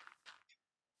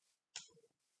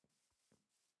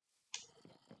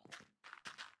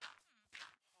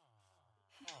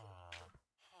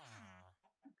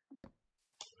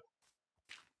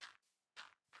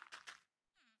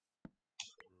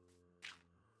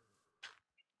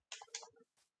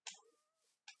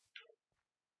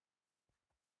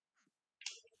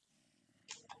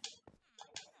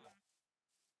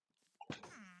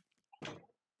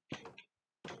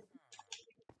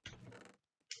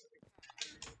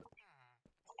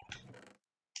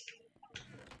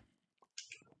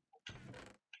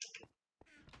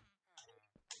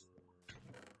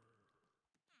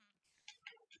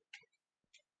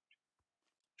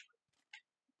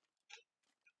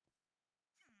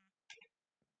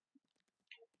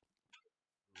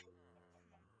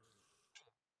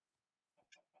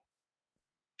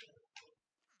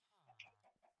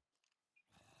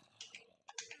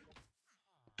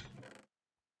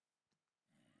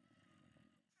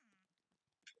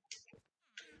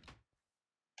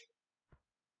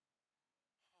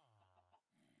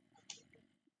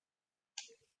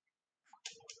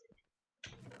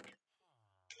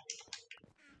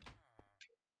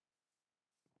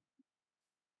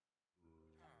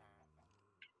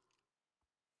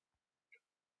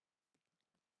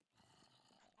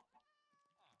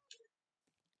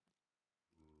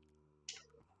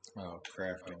 Oh,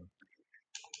 crafting.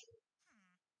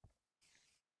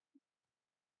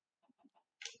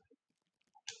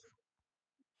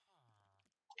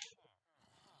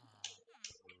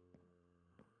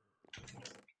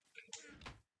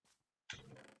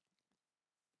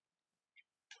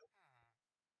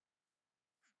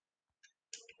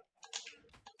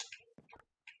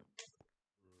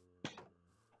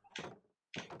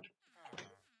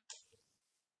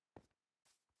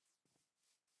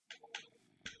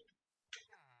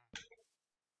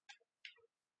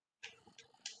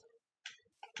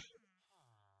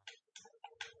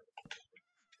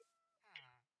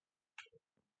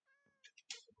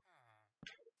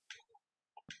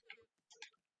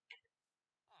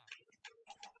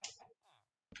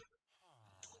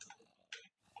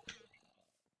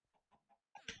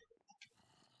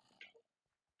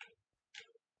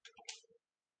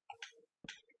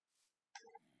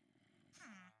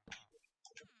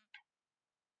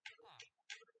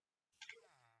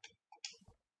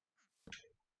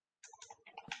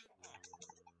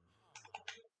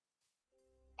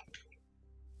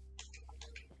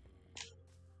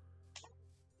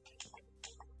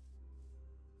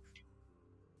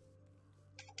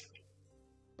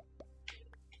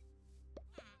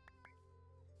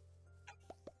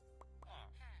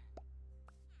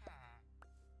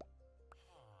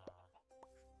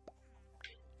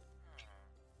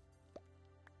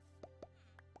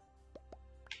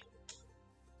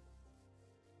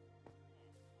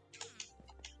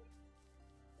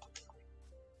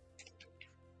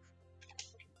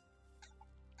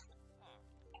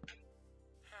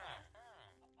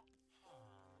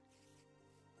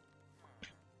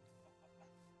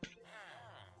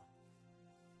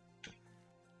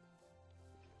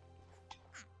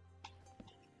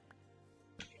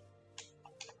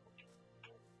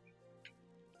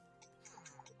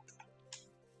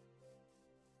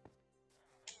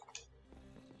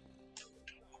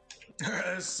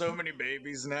 There's so many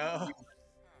babies now.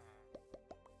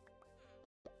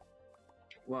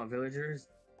 What, villagers?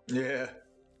 Yeah.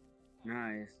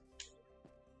 Nice.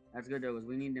 That's good though, because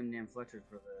we need them damn Fletchers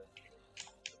for the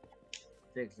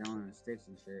sticks, sticks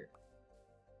and shit.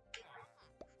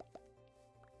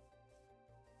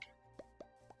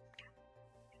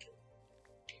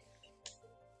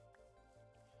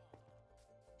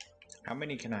 How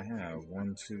many can I have?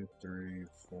 1, 2, 3,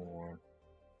 4,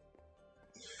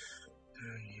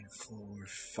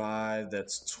 5.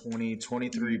 That's 20,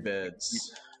 23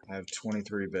 beds. I have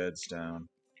 23 beds down.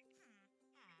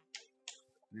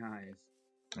 Nice.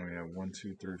 Oh yeah, 1,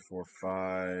 2, 3, 4,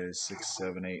 5, 6,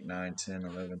 7, 8, 9, 10,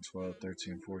 11, 12,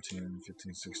 13, 14,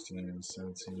 15, 16,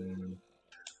 17.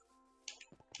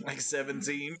 Like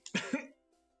 17.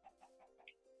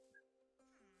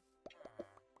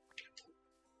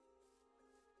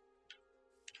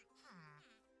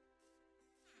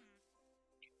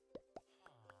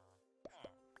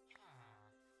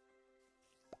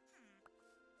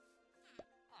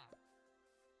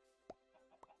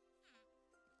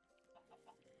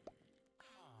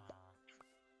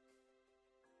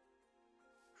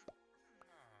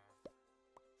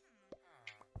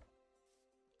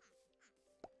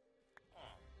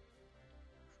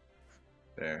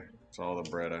 There. That's all the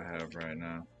bread I have right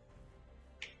now.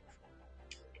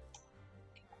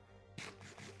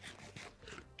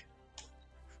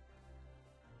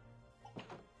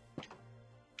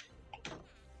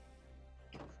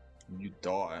 You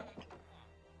thought.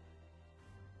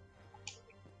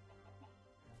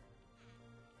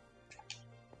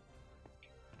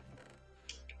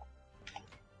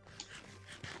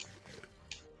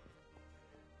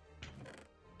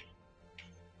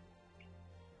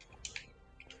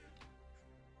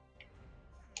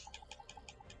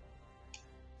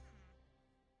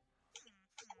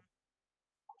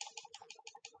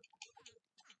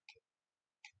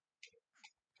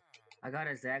 I got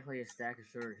exactly a stack of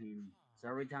sugarcane. So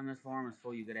every time this farm is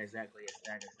full, you get exactly a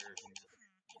stack of sugarcane.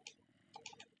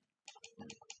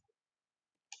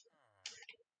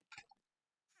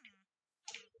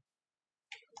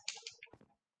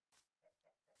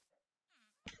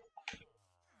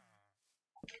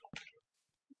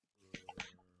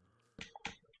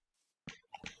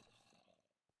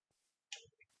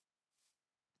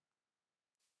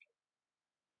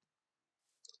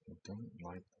 I don't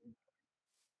like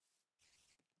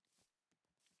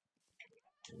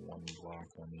one block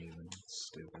uneven. It's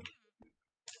stupid.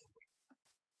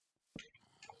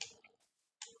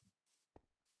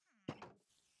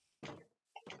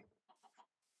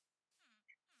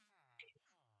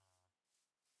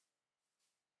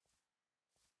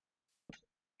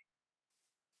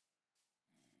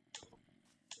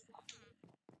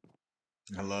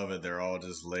 I love it. They're all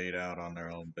just laid out on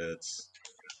their own beds.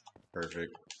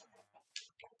 Perfect.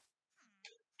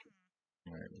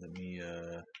 All right, let me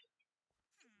I'm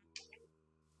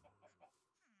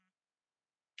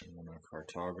on a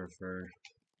cartographer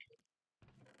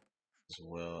as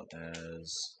well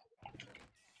as a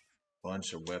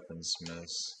bunch of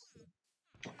weaponsmiths.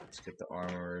 Let's get the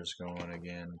armorers going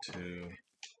again too.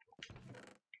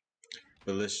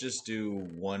 But let's just do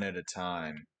one at a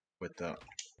time with the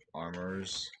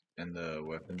armorers and the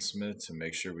weaponsmith to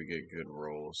make sure we get good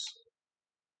rolls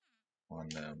on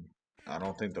them. I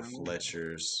don't think the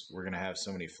Fletchers, we're going to have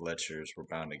so many Fletchers, we're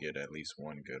bound to get at least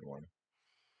one good one.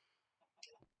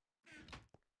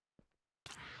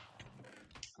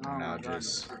 Oh And my god.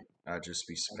 I'll just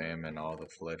be spamming all the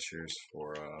Fletchers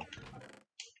for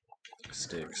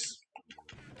sticks.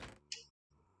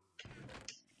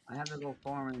 I have to go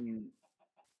farming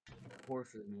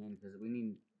horses, man, because we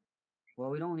need. Well,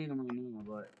 we don't need them right now,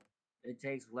 but it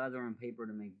takes leather and paper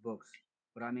to make books.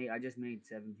 But I just made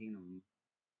 17 of them.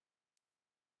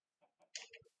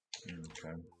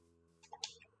 Okay.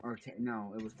 Or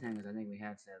no, it was 10 because I think we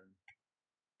had 7.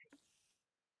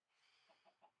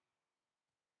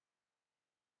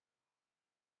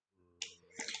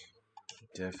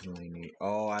 Definitely need.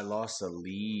 Oh, I lost a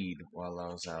lead while I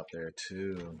was out there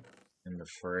too, in the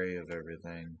fray of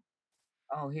everything.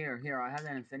 Oh, here, I have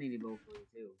that infinity bow for you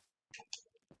too.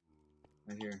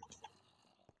 Right here.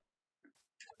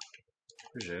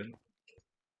 Appreciate it.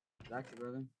 Got you,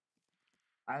 brother.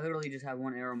 I literally just have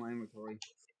one arrow in my inventory,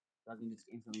 so I can just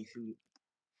instantly shoot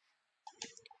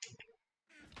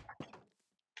it.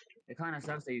 It kind of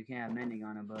sucks that you can't have mending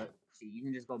on it, but see, you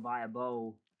can just go buy a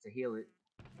bow to heal it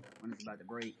when it's about to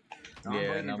break. So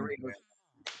I'm breaking 3.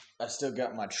 I still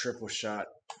got my triple shot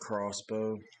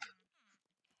crossbow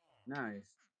Nice.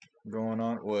 going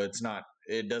on. Well, it's not.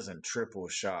 It doesn't triple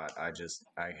shot. I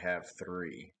have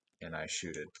 3 and I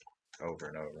shoot it over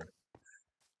and over.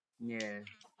 Yeah.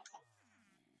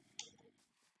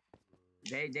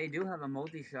 They do have a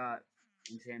multi-shot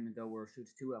enchantment though, where it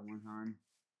shoots 2 at one time.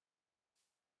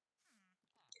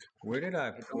 Where did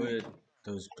I put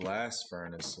those blast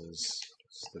furnaces?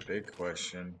 It's the big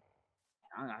question.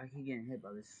 I keep getting hit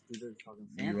by this stupid fucking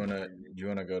You phantom.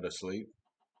 wanna go to sleep?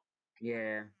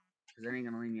 Yeah, because that ain't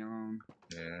gonna leave me alone.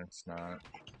 Yeah, it's not.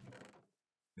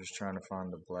 Just trying to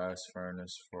find the blast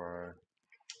furnace for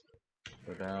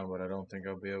go down, but I don't think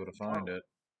I'll be able to find it.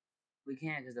 We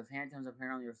can't because the phantoms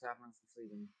apparently are stopping us from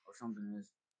sleeping, or something is.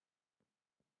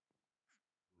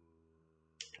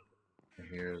 I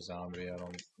hear a zombie. I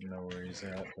don't know where he's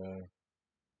at though.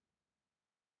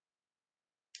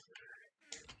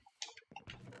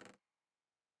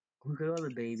 Look at all the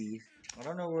babies. I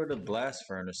don't know where the blast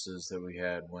furnaces that we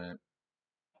had went.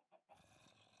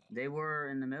 They were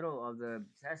in the middle of the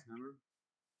test, remember?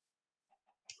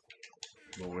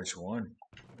 Well, which one?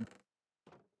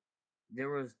 There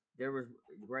was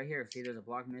right here. See, there's a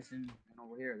block missing, and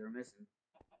over here they're missing.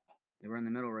 They were in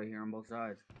the middle right here on both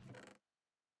sides.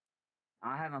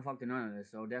 I haven't fucked none of this,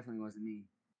 so it definitely wasn't me.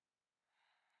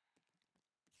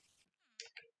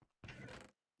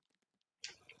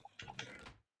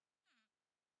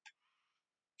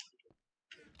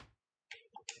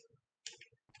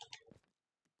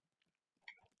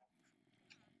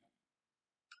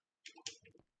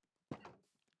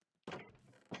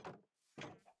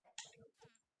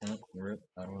 Oh, rip.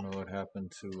 I don't know what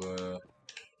happened to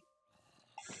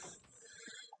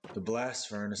the blast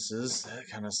furnaces. That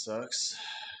kind of sucks.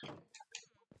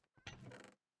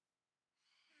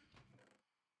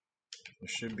 There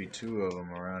should be 2 of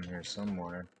them around here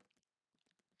somewhere.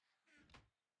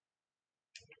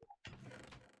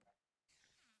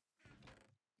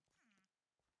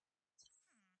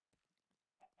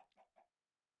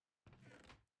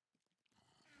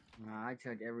 I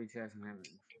checked every chest and haven't.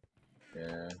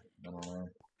 Yeah, I don't know.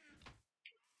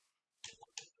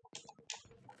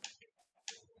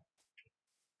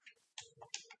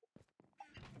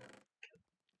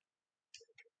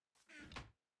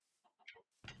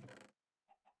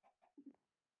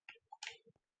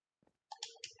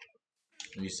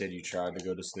 You said you tried to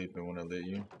go to sleep and wouldn't let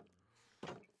you?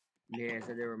 Yeah, it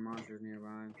said there were monsters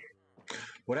nearby.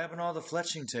 What happened to all the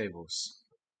fletching tables?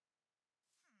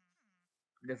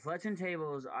 The fletching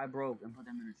tables I broke and put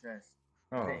them in the chest.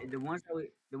 Oh. The ones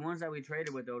that we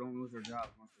traded with though don't lose their jobs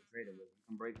once we traded with them. You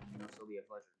can break them and they'll still be a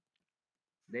fletcher.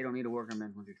 They don't need a worker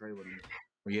bench once you trade with them.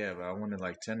 Well, yeah, but I wanted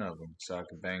like 10 of them so I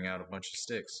could bang out a bunch of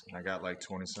sticks. I got like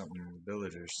 20-something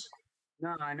villagers.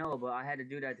 No, I know, but I had to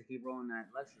do that to keep rolling that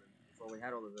lecture before we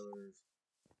had all the villagers.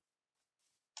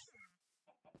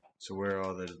 So where are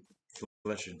all the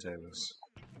fletching tables?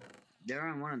 They're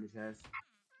in one of the chests.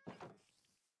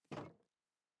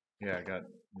 Yeah, I got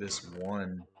this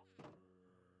one.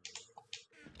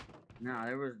 No,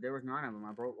 there was 9 of them.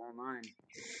 I broke all 9.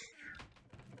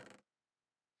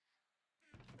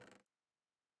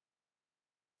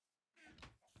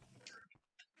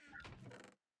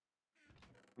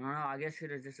 I don't know. I guess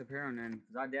shit is disappearing then,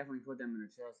 because I definitely put them in the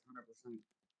chest, 100%.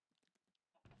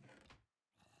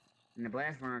 And the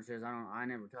blast furnaces, I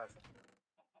never touched.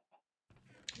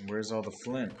 Where's all the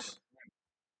flint?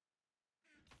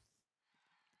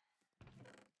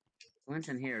 Flint's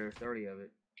in here. There's 30 of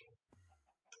it.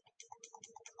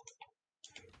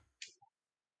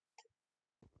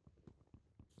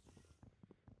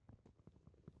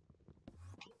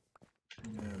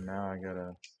 Yeah, now I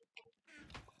gotta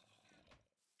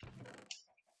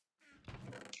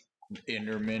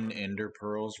Enderman Ender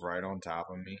pearls right on top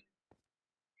of me.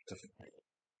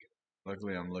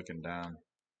 Luckily, I'm looking down.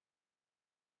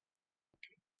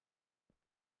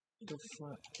 What the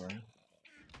fuck, bro?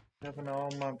 Having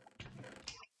all my.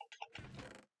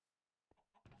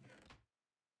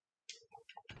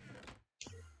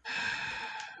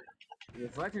 The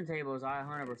reflection tables I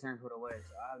 100% put away,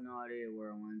 so I have no idea where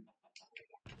it went.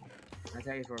 I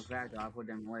tell you for a fact that I put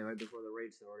them away right before the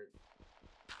raid started.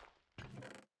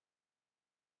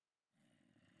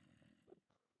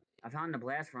 I found the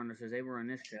blast furnaces. They were in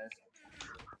this chest.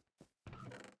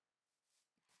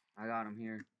 I got them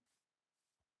here.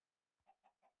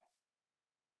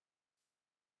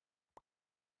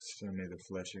 Still need the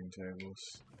fletching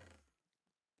tables.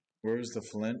 Where's the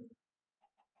flint?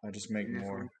 I just make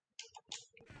more. One.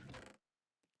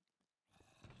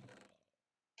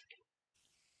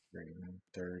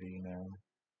 30 now.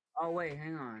 Oh wait,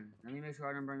 hang on. Let me make sure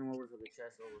I didn't bring them over to the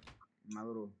chest over. My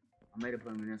little, I made it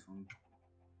put them in this one.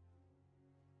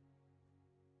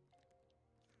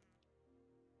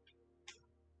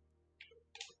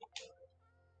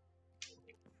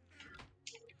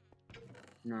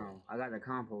 No, I got the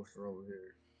composter over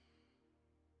here.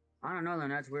 I don't know then,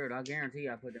 that's weird. I guarantee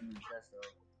I put them in the chest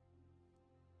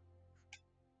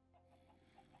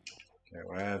though. Okay,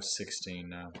 well, I have 16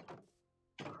 now.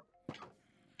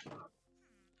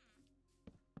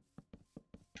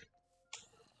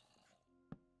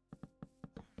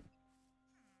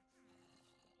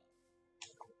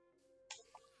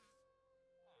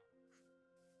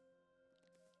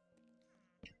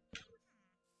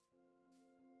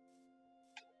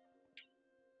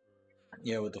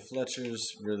 Yeah, with the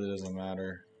Fletchers, really doesn't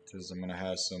matter because I'm gonna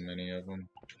have so many of them.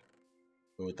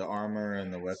 But with the armor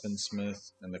and the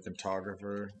weaponsmith and the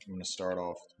cartographer, I'm gonna start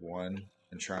off with one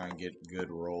and try and get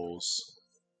good rolls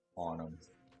on them.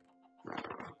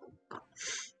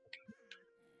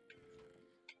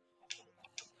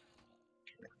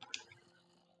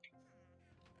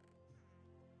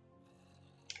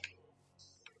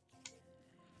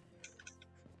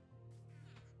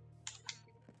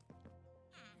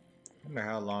 I wonder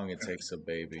how long it takes a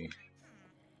baby.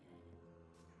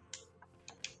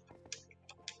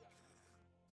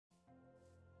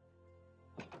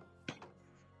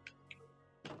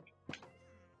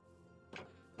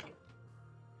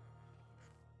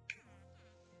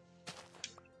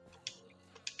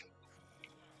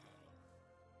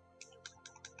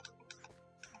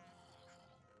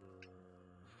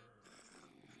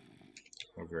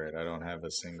 Oh great, I don't have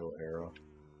a single arrow.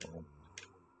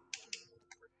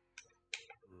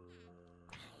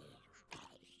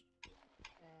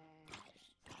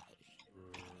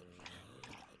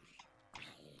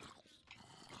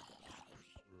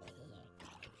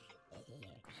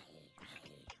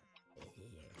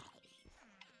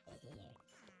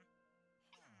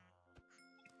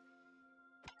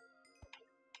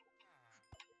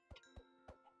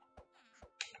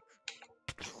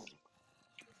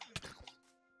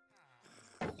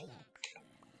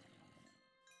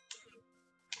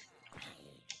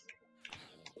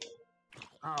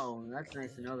 Oh, that's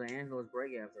nice to know the anvils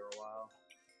break after a while.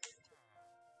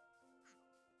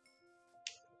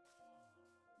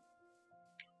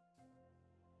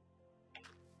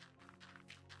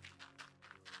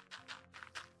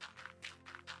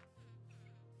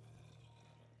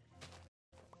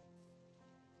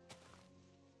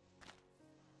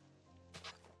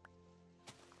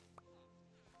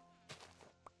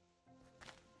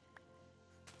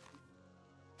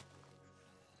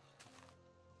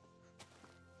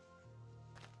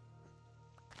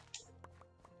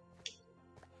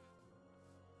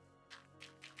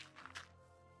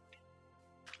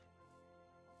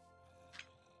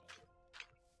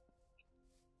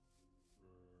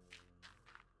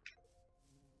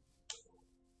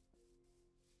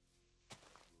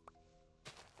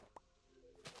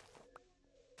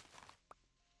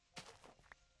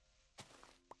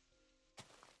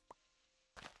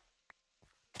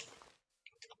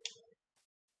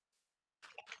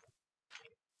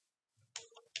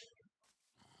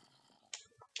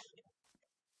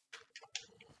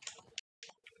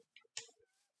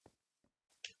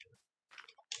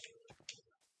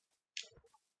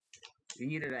 You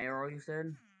needed an arrow, you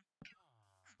said?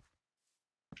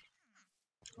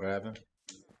 What happened?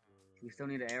 You still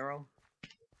need an arrow?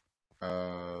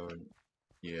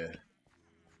 Yeah.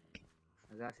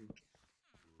 I got you.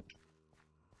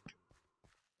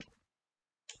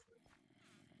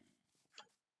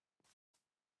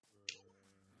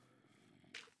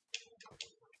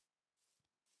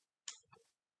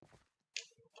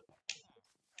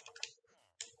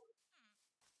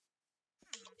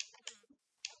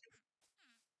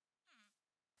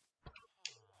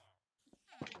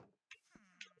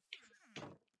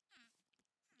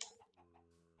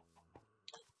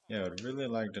 Yeah, I'd really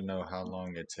like to know how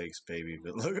long it takes baby.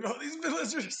 But look at all these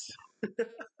villagers.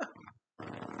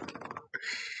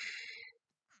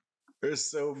 There's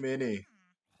so many.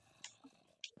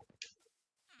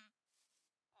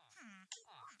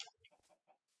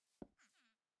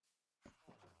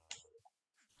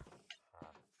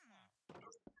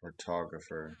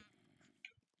 Photographer.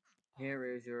 Here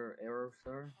is your arrow,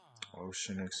 sir.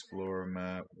 Ocean Explorer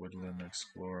map. Woodland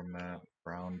Explorer map.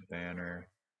 Brown banner.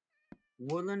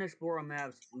 Woodland Explorer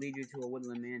maps lead you to a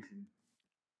woodland mansion.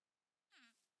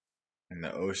 And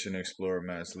the Ocean Explorer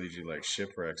maps lead you like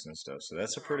shipwrecks and stuff. So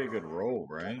that's a pretty good roll,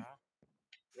 right?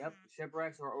 Yep,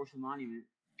 shipwrecks or ocean monument.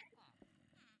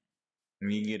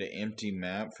 And you get an empty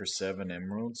map for 7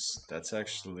 emeralds. That's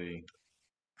actually...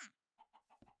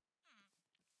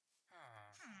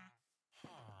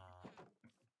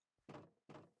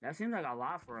 That seems like a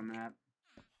lot for a map.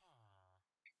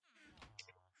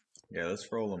 Yeah,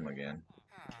 let's roll them again.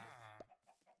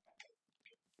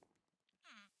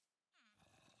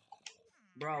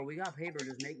 Bro, we got paper,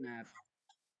 just make maps.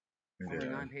 Only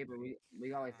Yeah. 9 paper, we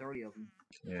got like 30 of them.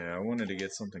 Yeah, I wanted to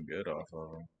get something good off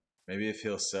of him. Maybe if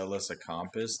he'll sell us a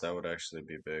compass, that would actually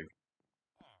be big.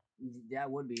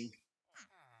 That would be.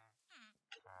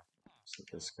 So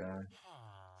this guy.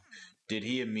 Did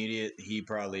he he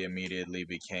probably immediately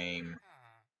became,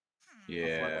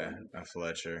 yeah, a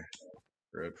Fletcher.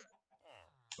 Rip.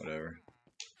 Whatever.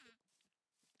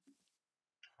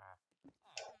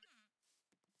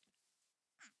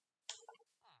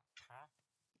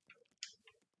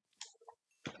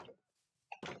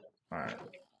 Alright.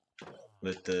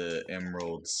 Let the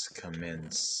emeralds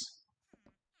commence.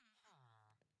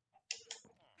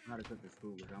 How to cook this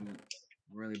food, because I'm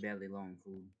really badly low on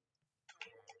food.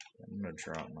 I'm gonna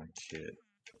drop my kit.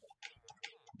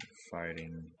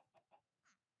 Fighting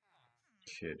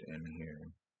kit in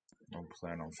here. I don't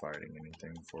plan on fighting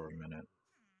anything for a minute.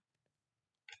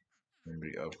 I'm gonna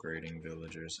be upgrading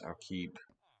villagers. I'll keep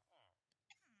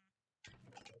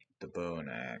the bow and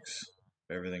axe.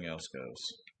 Everything else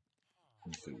goes.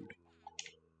 And food.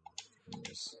 And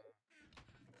this.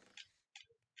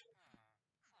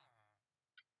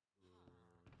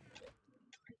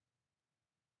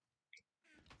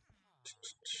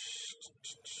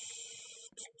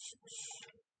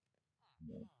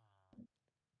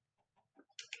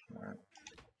 Alright.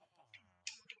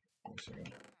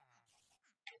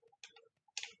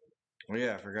 Oh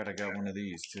yeah, I forgot I got one of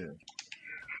these too.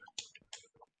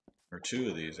 Or 2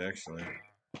 of these actually.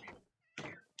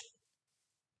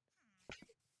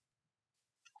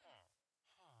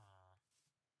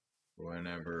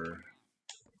 Whenever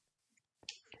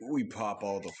we pop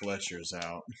all the Fletchers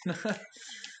out.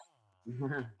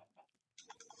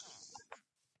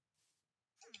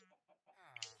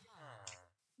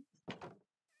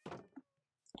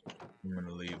 I'm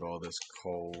gonna leave all this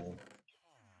coal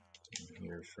in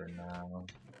here for now.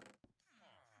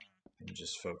 And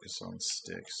just focus on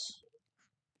sticks.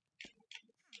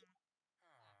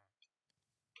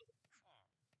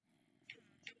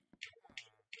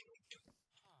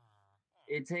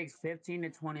 It takes 15 to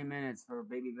 20 minutes for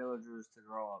baby villagers to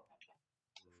grow up.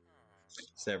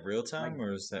 Is that real time Like,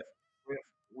 or is that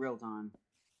real time?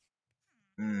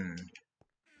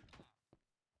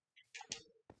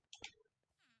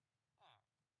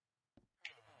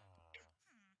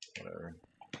 Whatever.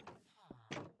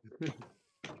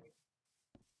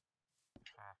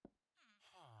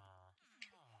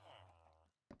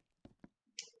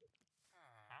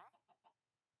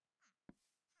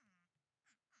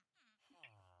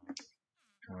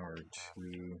 Power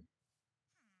 2.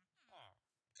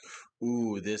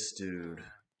 Ooh, this dude.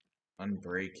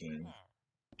 Unbreaking.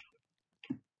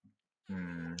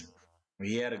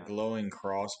 He had a glowing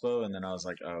crossbow, and then I was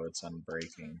like, oh, it's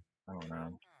unbreaking. I don't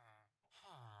know.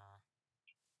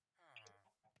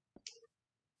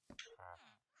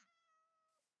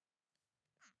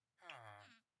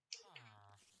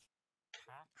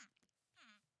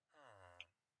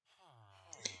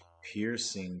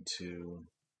 Piercing 2.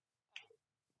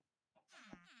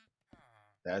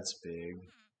 That's big.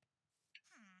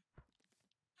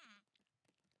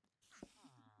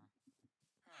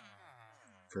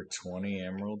 For 20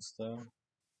 emeralds, though?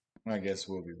 I guess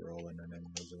we'll be rolling in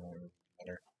emeralds. It won't really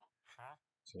matter.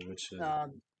 So which is...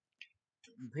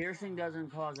 Piercing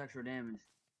doesn't cause extra damage.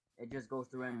 It just goes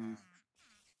through enemies.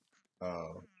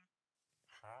 Oh.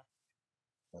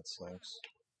 That sucks.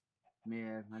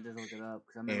 Yeah, I just looked it up.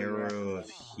 Cause I remember Arrow of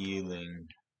healing.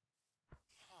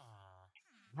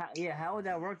 How would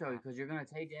that work though? Because you're gonna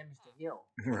take damage to heal.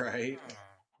 Right?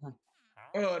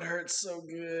 Oh, it hurts so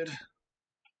good.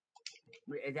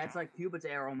 That's like Cupid's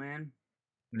arrow, man.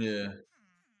 Yeah.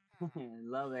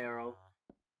 Love arrow.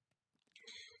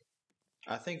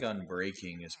 I think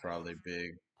unbreaking is probably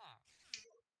big.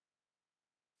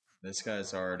 This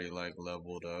guy's already like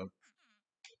leveled up.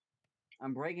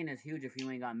 Unbreaking is huge if you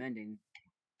ain't got mending.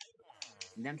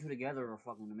 And them two together are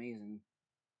fucking amazing.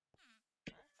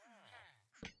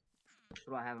 That's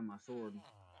what I have in my sword.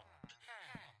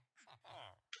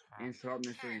 And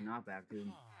sharpness 3 and knockback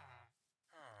too.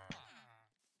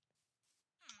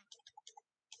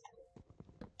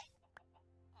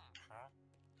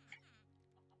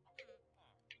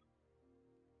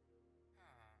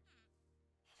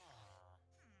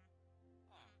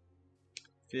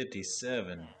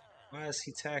 $57. Why is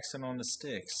he taxing on the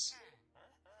sticks?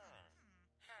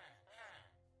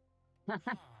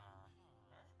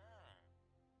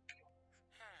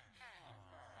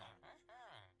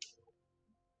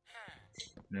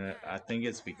 No, I think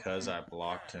it's because I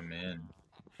blocked him in.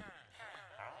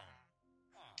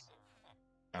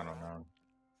 I don't know.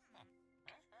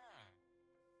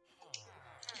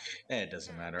 It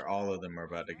doesn't matter. All of them are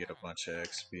about to get a bunch of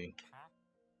XP.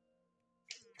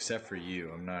 Except for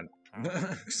you. I'm not...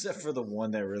 Except for the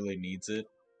one that really needs it.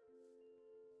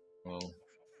 Well...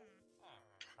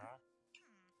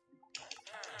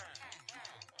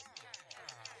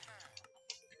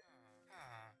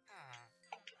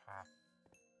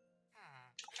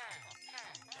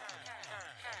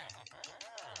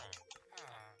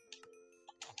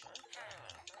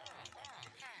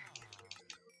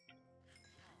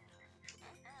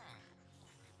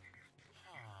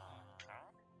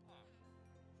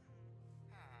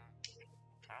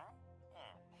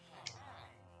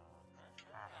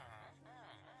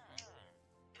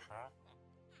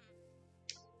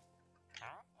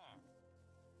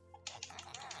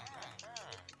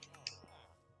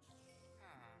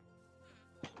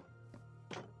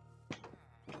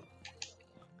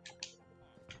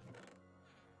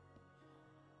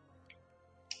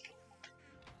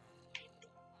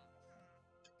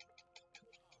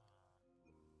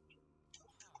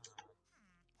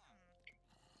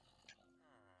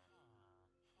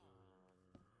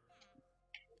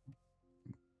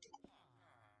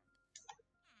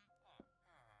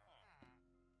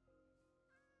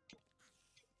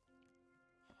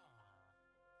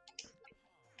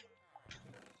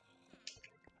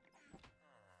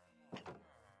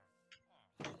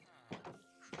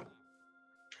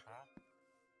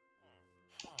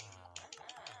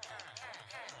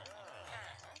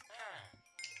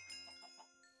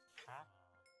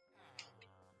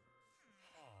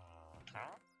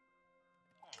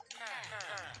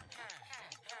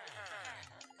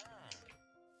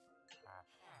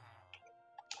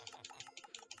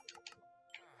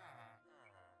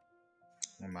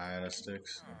 Am I out of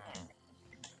sticks?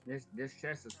 This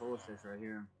chest is full of sticks right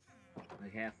here.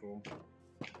 Like half full.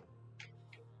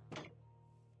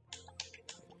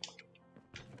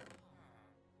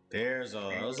 There's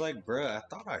I was like, bruh, I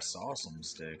thought I saw some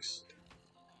sticks.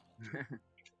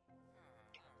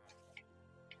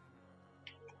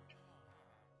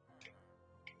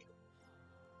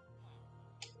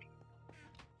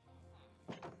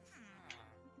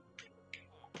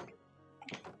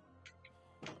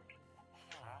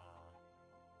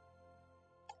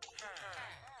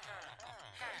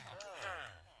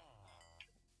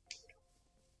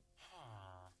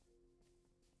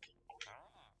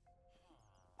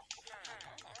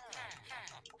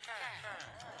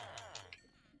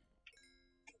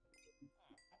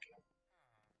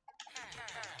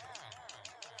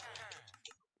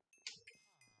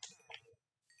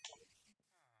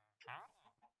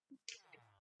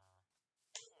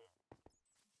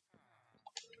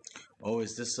 Oh,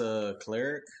 is this a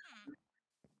cleric?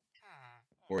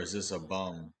 Or is this a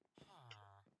bum?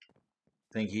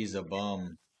 I think he's a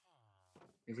bum.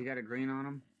 Has he got a green on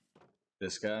him?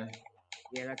 This guy?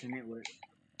 Yeah, that's a nitwit.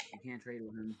 You can't trade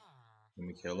with him. Let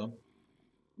me kill him.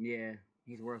 Yeah,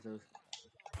 he's worthless.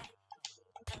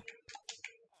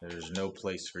 There's no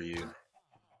place for you.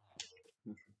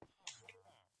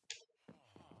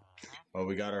 Oh,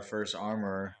 we got our first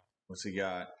armor. What's he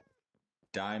got?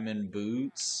 Diamond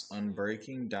boots,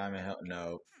 unbreaking, diamond helmet.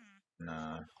 No,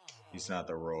 nah, he's not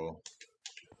the role.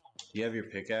 You have your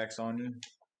pickaxe on you?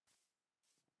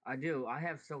 I do. I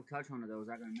have Silk Touch on those.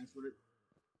 I can mess with it.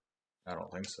 I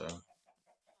don't think so.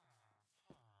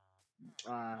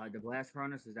 The Blast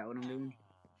Furnace, is that what I'm doing?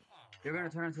 They're gonna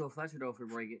turn into a Fletcher though if we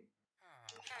break it.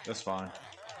 That's fine.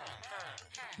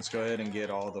 Let's go ahead and get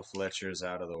all the Fletchers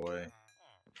out of the way.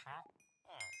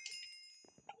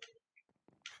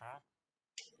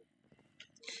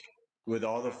 With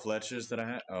all the Fletchers that I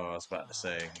had, oh, I was about to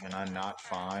say, can I not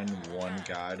find one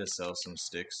guy to sell some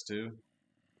sticks to?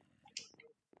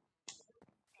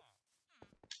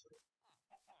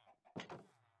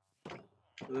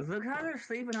 Look how they're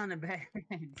sleeping on the bed.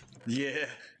 Yeah.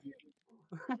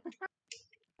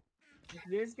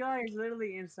 This guy is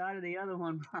literally inside of the other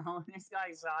one, bro. This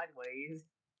guy's sideways.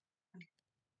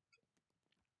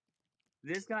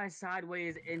 This guy's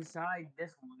sideways inside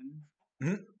this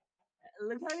one.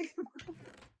 Look how he...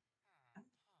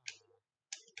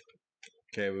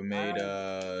 Okay, we made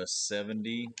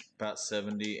 70, about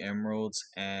 70 emeralds,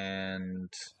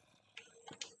 and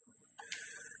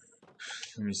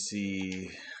let me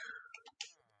see,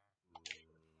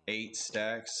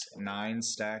 9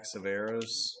 stacks of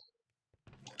arrows.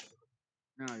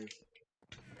 Nice.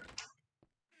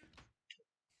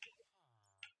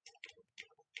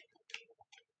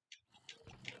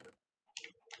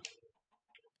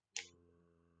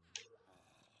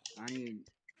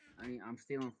 I'm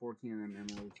stealing 14 of them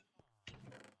emeralds.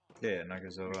 Yeah, knock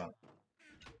yourself out.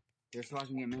 Just so I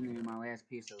can get mending in my last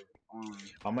piece of armor.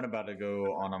 I'm about to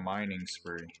go on a mining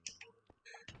spree.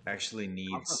 Actually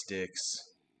need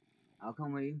sticks. I'll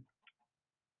come with you.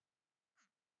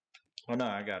 Oh no,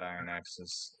 I got iron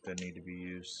axes that need to be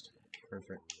used.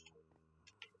 Perfect.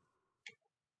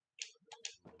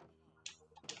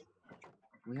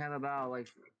 We have about like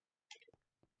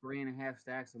 3.5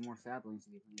 stacks of more saplings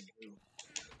to get planted too.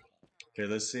 Okay,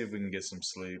 let's see if we can get some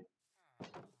sleep.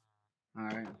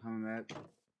 Alright, I'm coming back.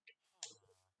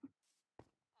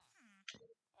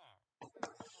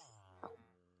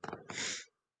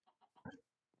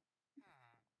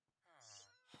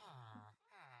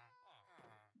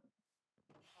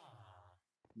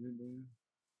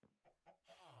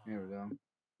 There we go.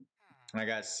 I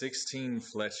got 16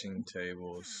 fletching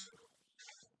tables.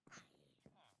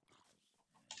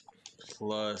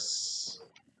 Plus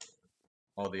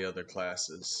all the other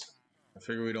classes. I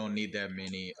figure we don't need that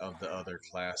many of the other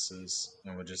classes,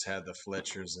 and we'll just have the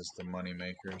Fletchers as the money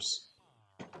makers,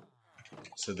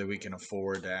 so that we can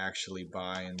afford to actually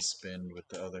buy and spend with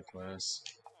the other class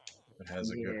that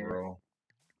has a good roll.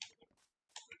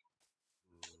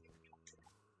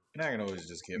 And I can always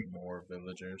just get more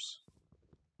villagers.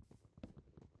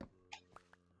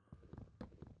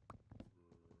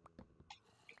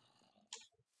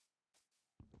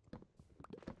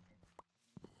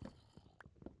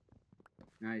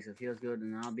 Nice, it feels good,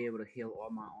 and I'll be able to heal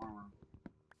all my armor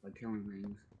by killing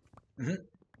things.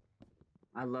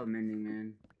 I love mending,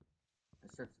 man.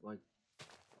 That's such like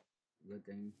a good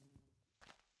thing,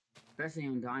 especially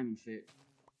on diamond shit.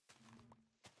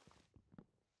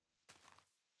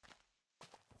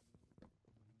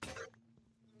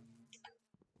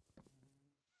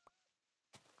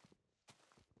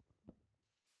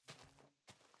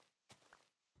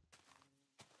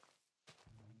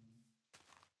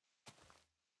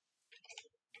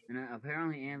 And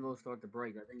apparently anvils start to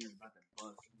break. I think it's about to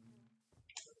bust.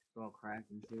 It's all cracked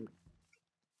and shit.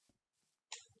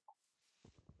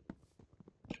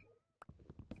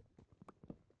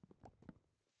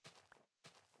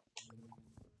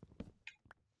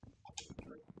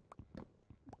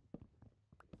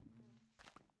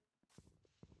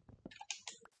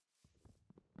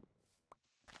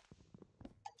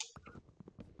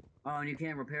 Oh, and you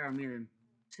can't repair them either.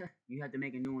 You have to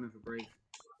make a new one if it breaks.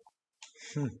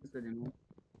 That's good to know.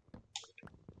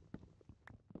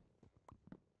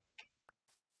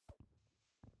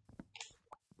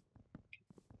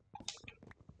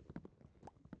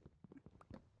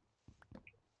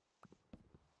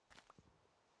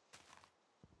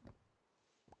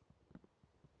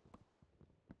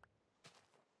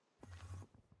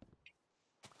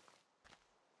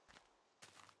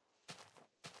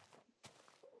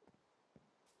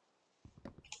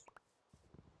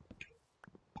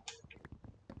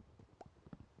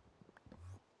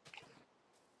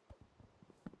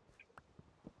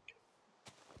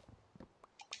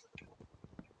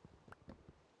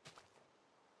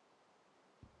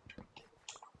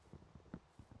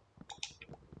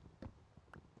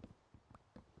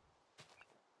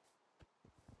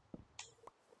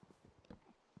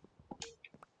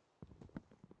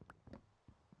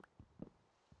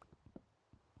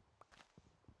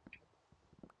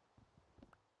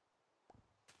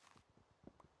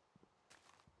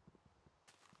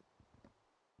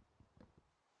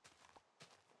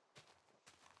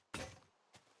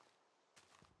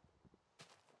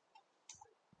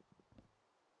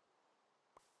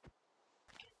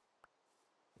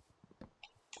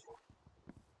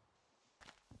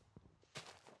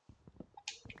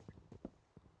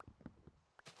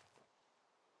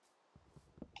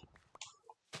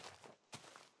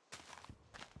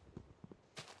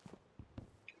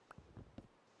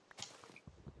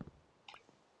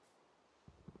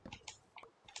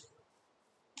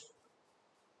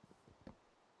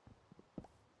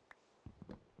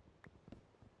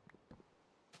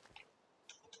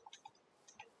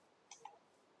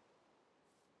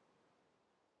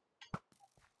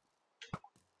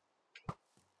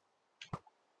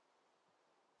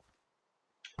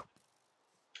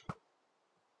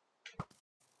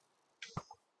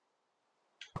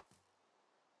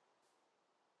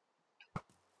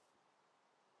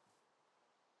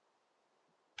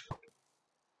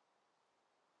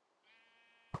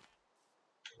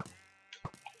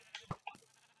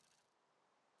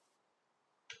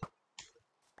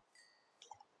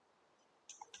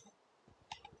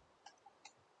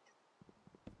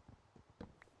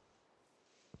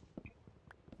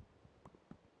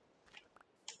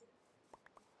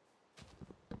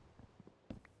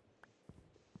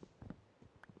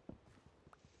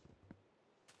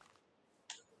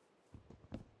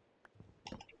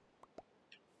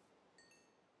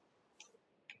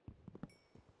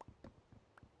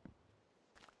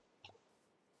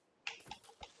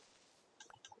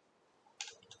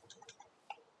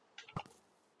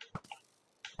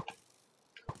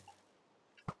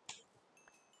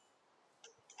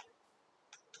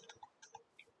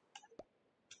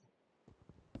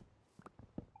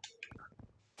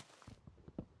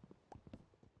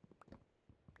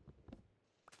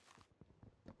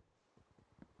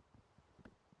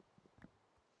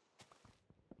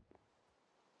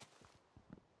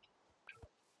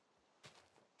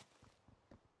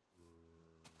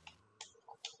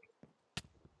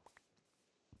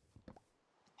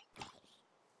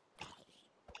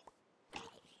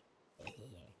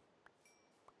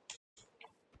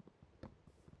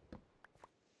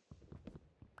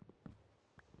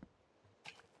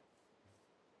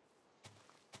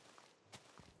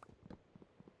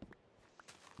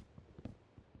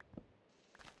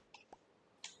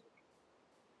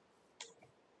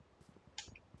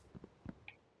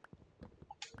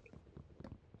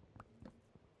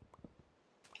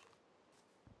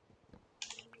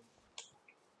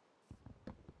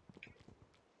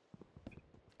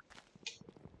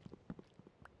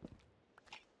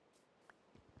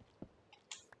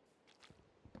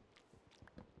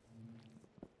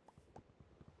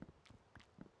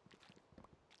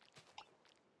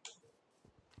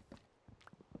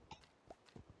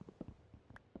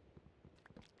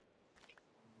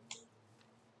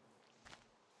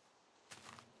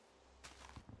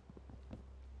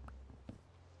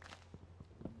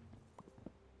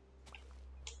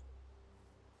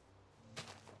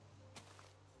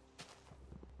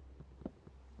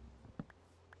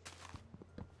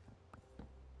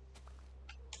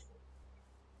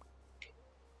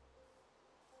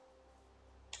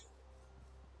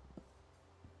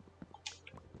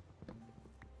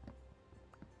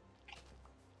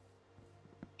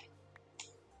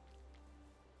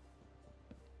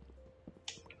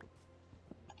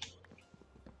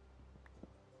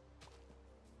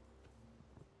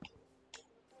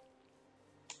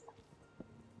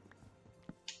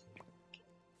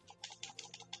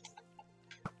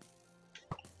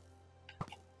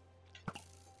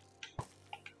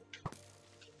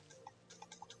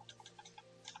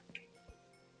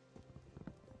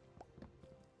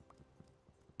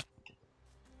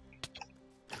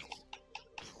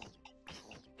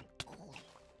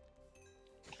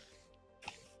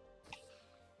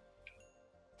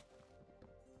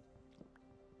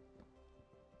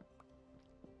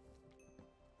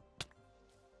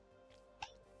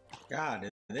 God,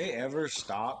 did they ever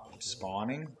stop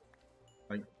spawning?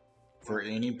 Like, for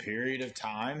any period of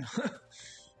time?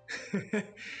 I just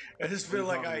What are feel you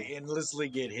like I talking endlessly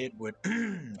get hit with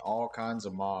all kinds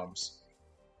of mobs.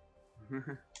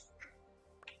 about?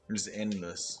 It's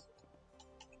endless.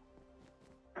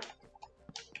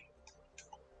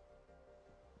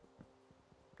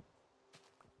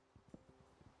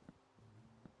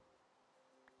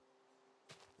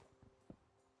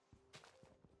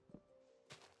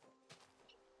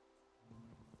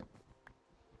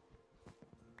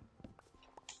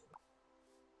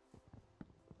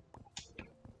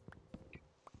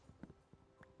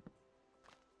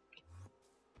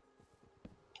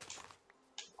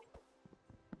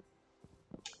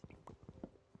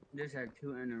 Just had 2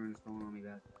 Endermans going on me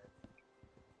back there.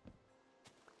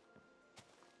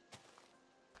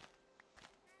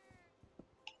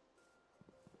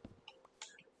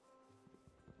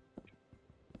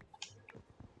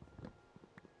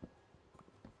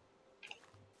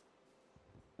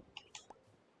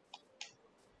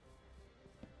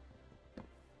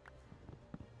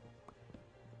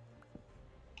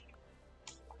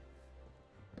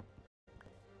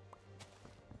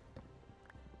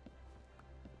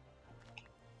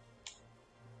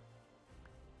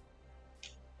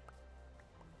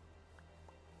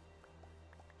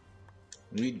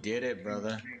 We did it,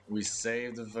 brother. We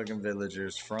saved the fucking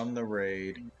villagers from the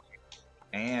raid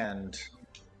and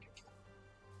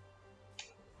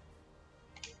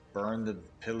burned the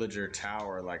pillager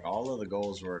tower. Like, all of the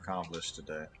goals were accomplished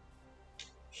today.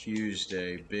 Huge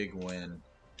day, big win.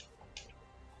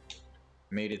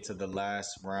 Made it to the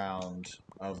last round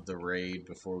of the raid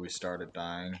before we started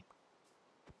dying.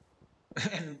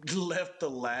 And left the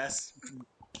last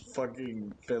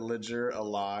fucking villager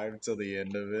alive till the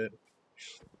end of it.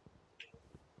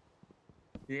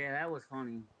 Yeah, that was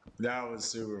funny. That was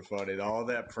super funny. All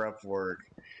that prep work,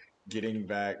 getting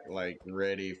back like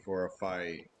ready for a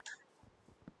fight.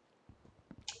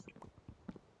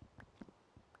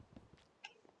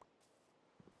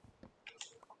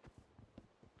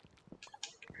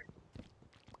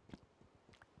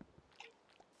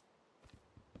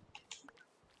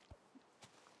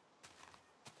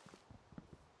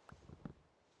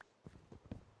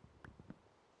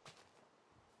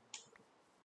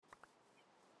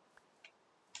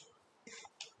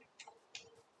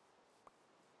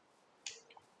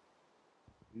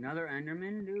 Another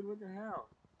Enderman? Dude, what the hell?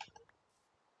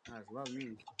 Guys, love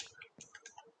me.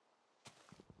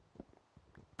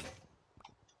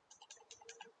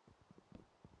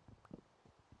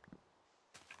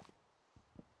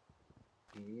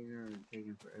 These are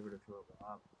taking forever to fill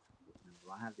up.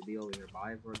 Do I have to be over here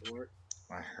by for it to work?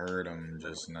 I heard him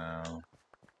just now.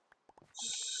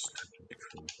 Stupid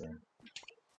creeper.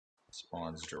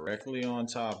 Spawns directly on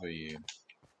top of you.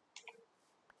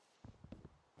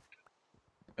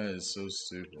 That is so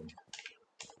stupid.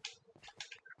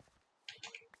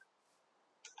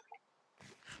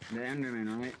 The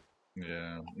Enderman, right?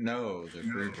 Yeah. No, the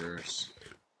creepers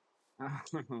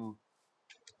Oh,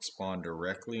 spawn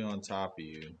directly on top of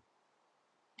you.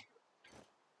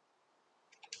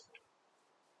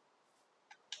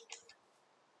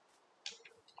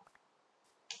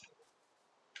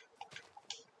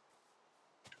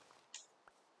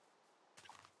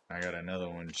 I got another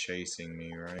one chasing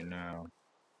me right now.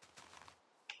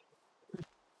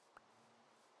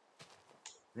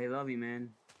 they love you, man.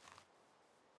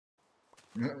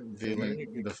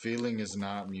 The feeling is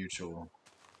not mutual.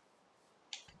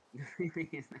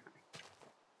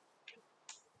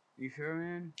 You sure,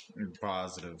 man? I'm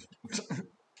positive.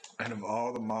 Out of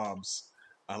all the mobs,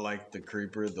 I like the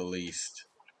creeper the least.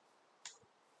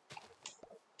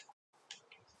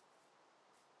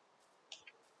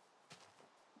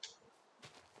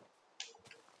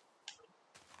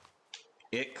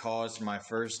 It caused my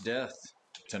first death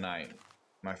tonight.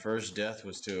 My first death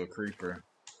was to a creeper.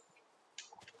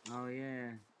 Oh,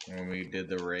 yeah. When we did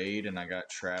the raid and I got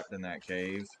trapped in that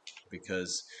cave,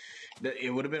 because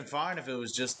it would have been fine if it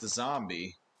was just the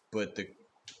zombie, but the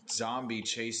zombie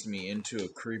chased me into a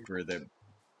creeper that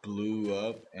blew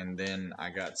up, and then I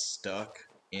got stuck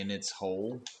in its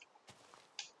hole.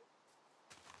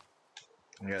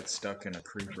 I got stuck in a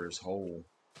creeper's hole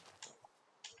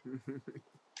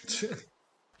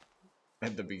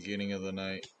at the beginning of the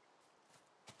night.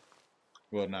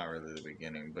 Well, not really the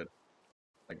beginning, but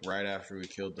like right after we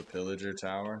killed the pillager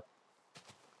tower.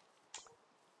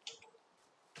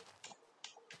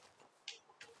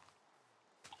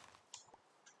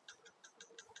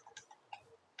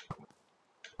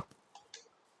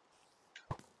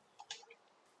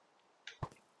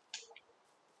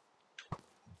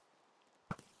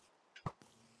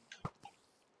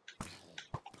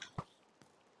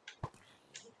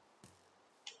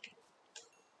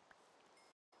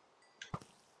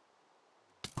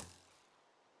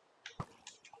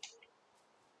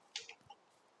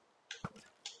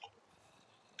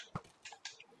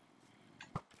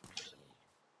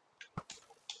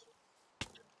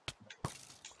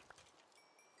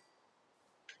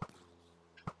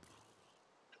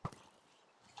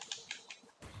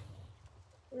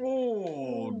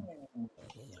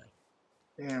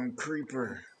 One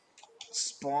creeper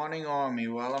spawning on me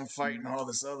while I'm fighting all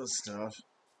this other stuff.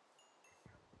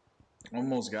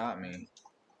 Almost got me.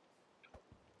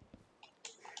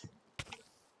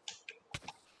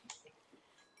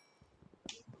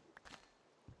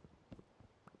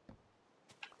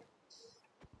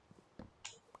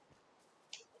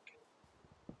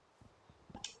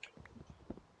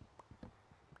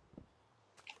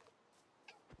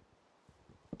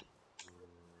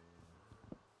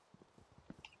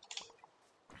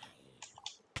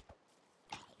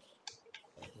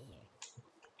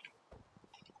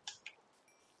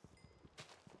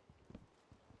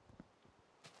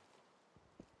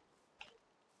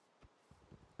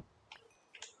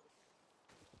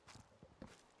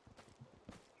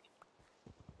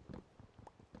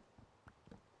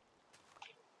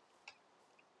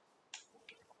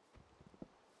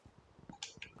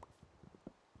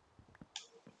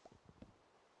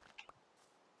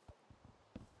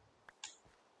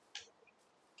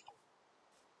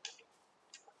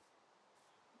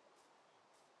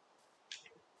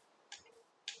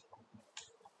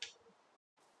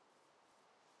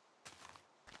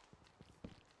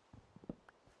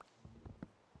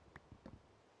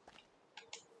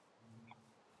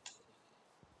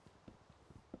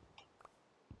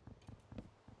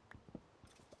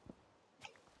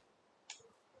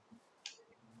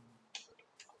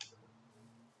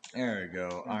 There we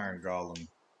go. Iron Golem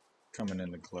coming in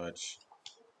the clutch.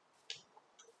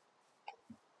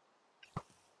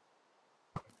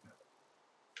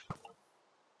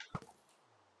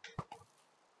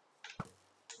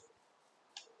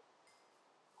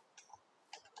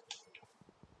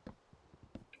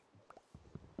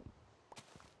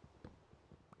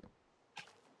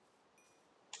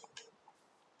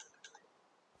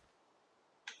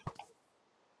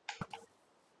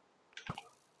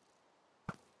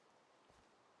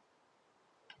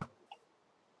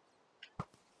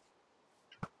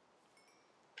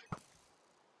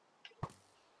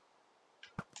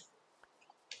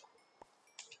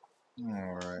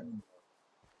 Alright.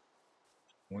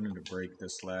 Wanted to break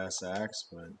this last axe,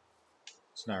 but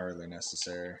it's not really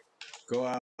necessary. Go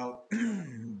out,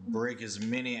 break as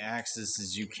many axes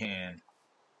as you can.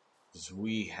 Because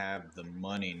we have the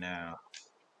money now.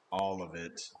 All of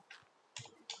it.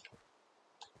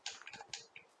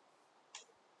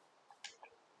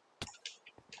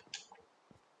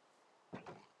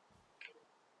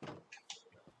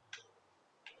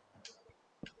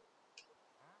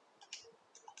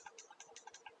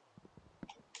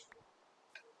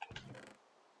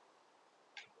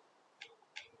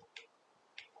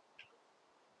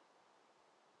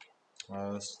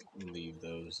 Let's leave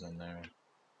those in there.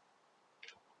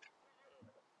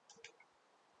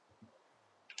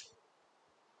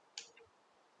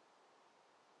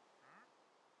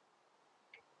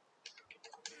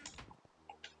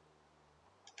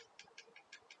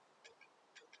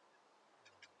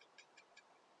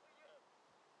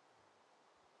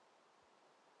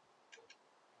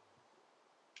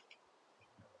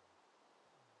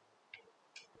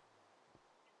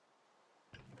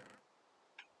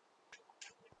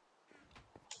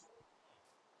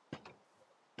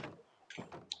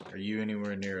 Are you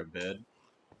anywhere near a bed?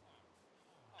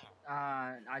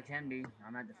 I can be.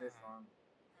 I'm at the fish farm.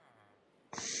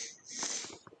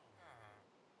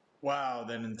 Wow,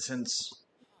 that intense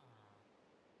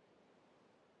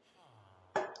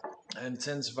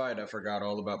fight. I forgot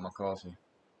all about my coffee.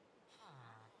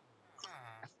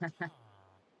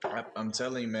 I'm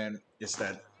telling you, man, it's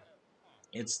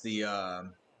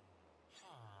the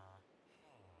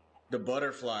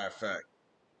butterfly effect.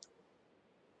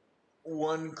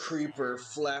 One creeper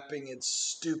flapping its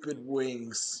stupid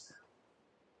wings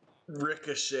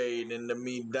ricocheted into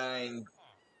me dying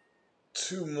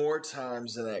 2 more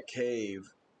times in that cave,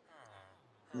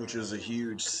 which was a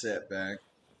huge setback.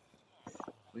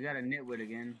 We got a nitwit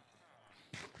again.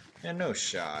 And no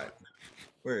shot.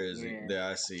 Where is he? Yeah. There,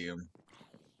 I see him.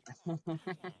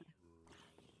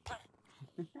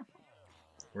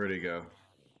 Where'd he go?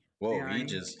 Whoa, Behind he you.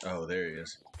 just... Oh, there he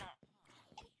is.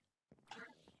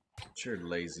 You're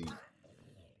lazy.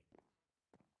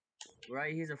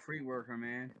 Right, he's a free worker,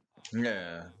 man.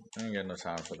 Yeah, I ain't got no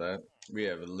time for that. We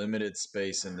have a limited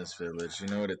space in this village. You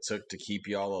know what it took to keep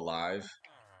y'all alive?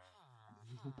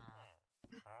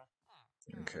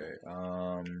 Okay,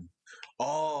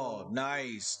 Oh,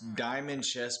 nice. Diamond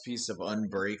chest piece of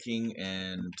unbreaking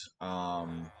and,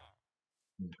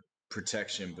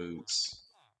 protection boots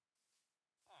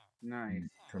Nice.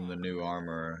 from the new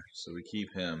armor. So we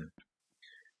keep him.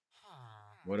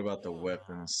 What about the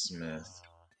weaponsmith?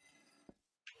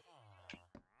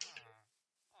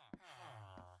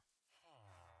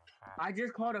 I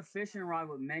just caught a fishing rod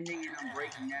with mending and I'm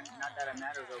breaking them. Not that it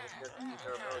matters though, because it doesn't use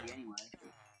durability anyway.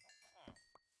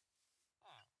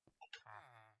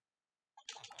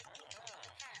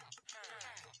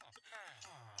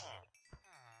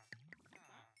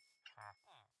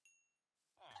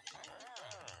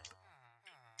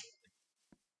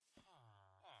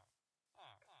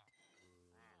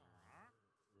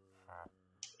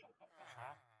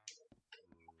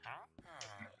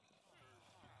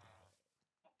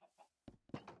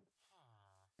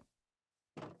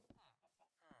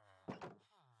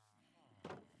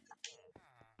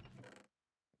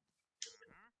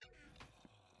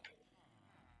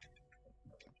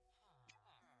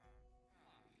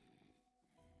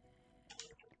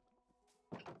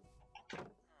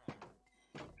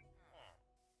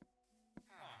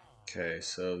 Okay,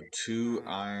 so 2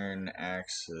 iron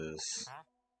axes.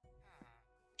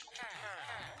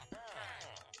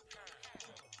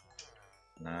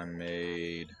 And I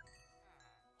made...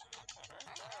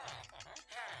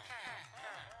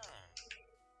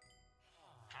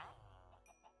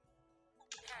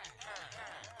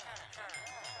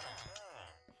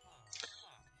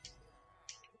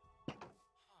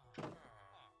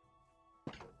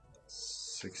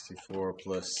 $64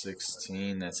 plus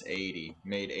 16, that's 80.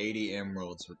 Made 80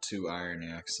 emeralds with 2 iron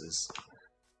axes.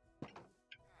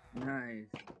 Nice.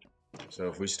 So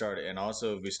if we started, and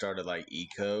also if we started like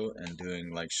eco and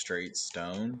doing like straight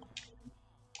stone.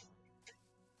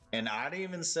 And I didn't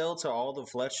even sell to all the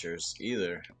Fletchers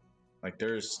either. Like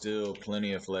there's still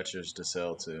plenty of Fletchers to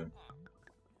sell to.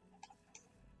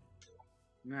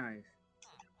 Nice.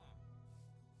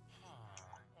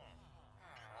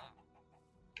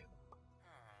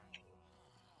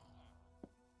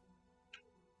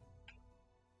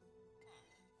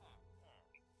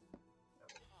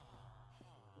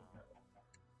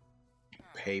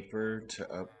 Paper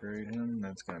to upgrade him,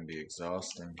 that's gonna be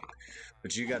exhausting.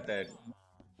 But you got that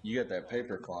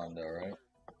paper climb though, right?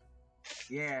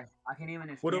 Yeah, I can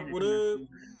even What expand up, it. what up?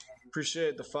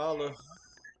 Appreciate the follow.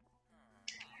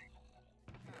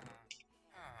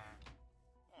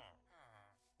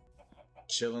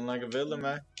 Chilling like a villain,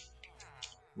 man.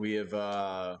 We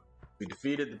have we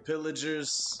defeated the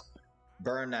pillagers,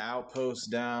 burned the outpost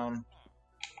down,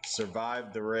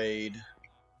 survived the raid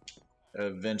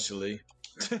eventually,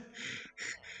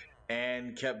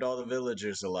 and kept all the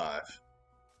villagers alive.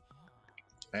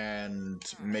 And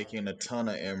making a ton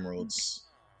of emeralds.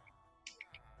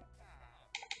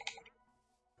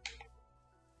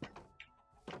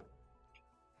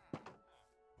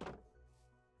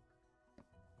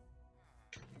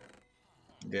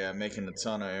 Yeah, making a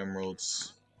ton of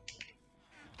emeralds.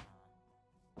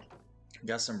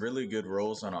 Got some really good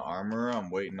rolls on an armor. I'm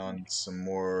waiting on some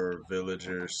more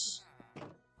villagers.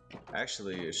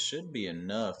 Actually, it should be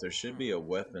enough. There should be a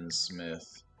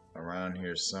weaponsmith around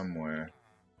here somewhere.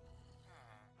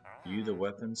 You the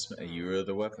weaponsmith? You are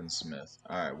the weaponsmith.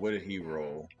 Alright, what did he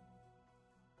roll?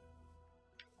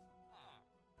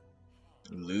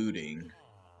 Looting.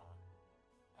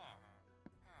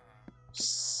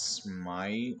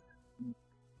 Smite?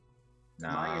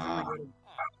 Nah.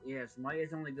 Smite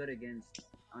is only good against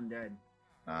undead.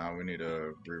 Nah, we need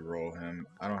to re-roll him.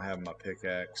 I don't have my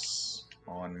pickaxe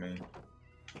on me.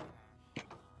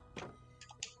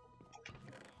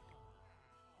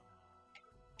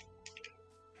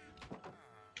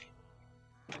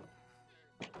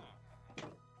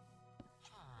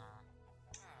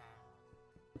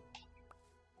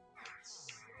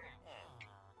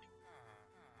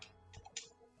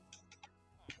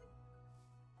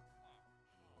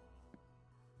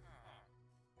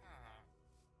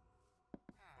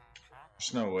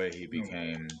 There's no way he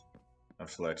became a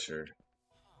Fletcher.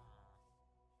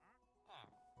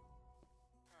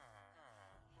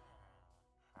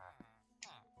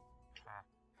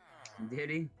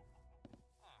 Did he?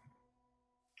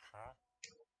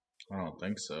 I don't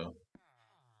think so. Of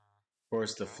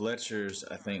course, the Fletchers,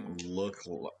 I think, look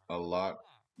a lot...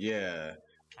 Yeah.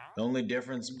 The only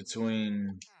difference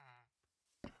between...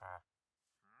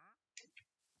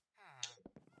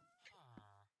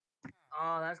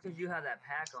 Oh, that's because you have that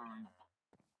pack on.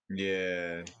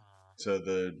 Yeah. So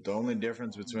the only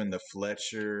difference between the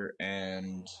Fletcher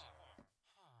and...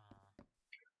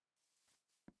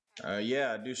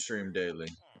 yeah, I do stream daily.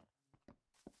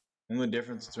 Only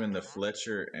difference between the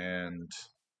Fletcher and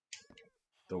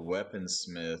the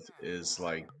weaponsmith is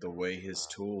like the way his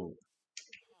tool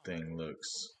thing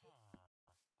looks.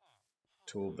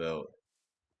 Tool belt.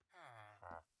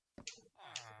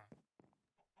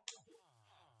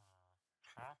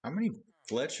 How many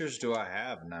Fletchers do I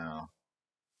have now?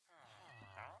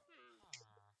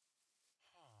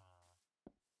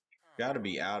 Got to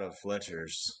be out of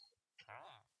Fletcher's.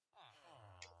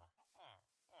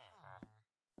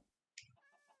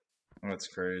 That's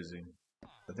crazy.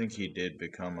 I think he did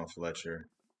become a Fletcher.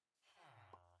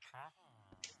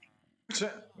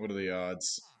 What are the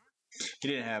odds? He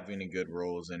didn't have any good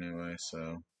rolls anyway,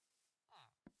 so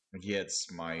he had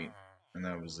Smite, and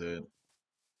that was it.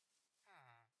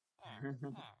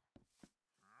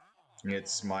 He had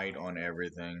Smite on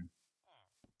everything.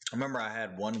 I remember I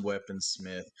had one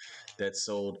weaponsmith that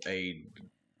sold a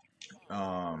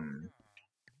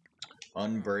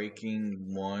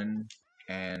Unbreaking 1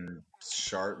 and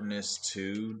Sharpness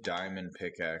 2 diamond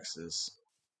pickaxes.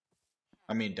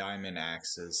 I mean diamond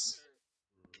axes.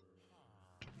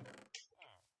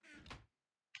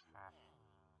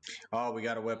 Oh, we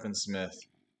got a weaponsmith.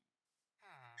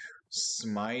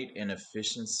 Smite and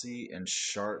efficiency and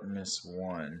sharpness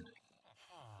 1.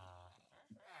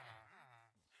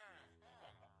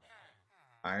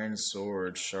 Iron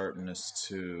sword, sharpness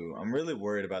 2. I'm really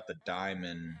worried about the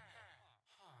diamond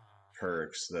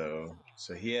perks though.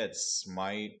 So he had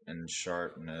smite and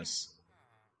sharpness.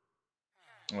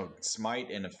 Oh,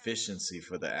 smite and efficiency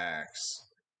for the axe.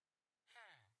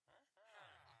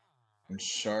 And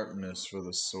sharpness for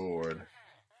the sword.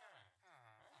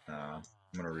 Nah, I'm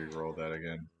gonna re-roll that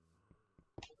again.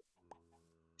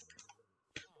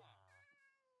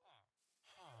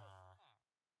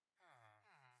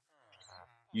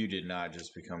 You did not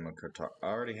just become a cartographer. I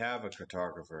already have a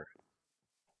cartographer.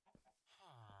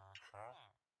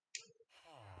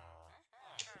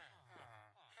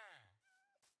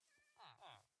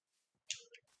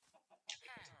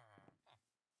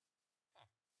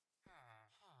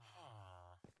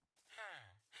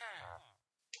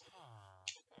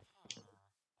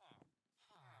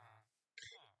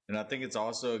 And I think it's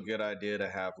also a good idea to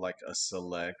have like a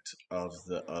select of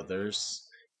the others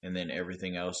and then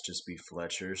everything else just be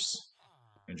Fletchers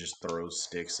and just throw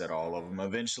sticks at all of them.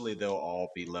 Eventually they'll all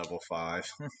be level 5.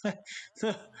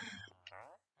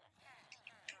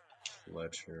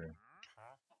 Fletcher.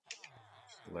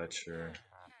 Fletcher.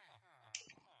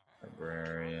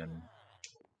 Librarian.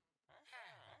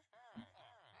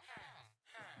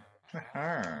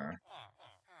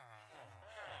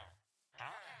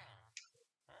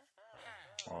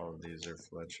 All of these are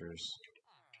Fletchers.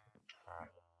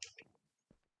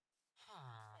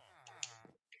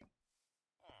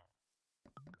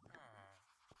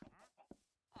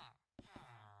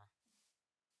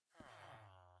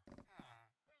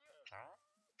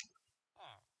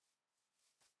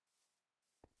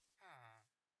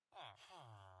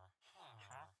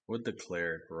 What'd the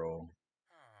cleric roll?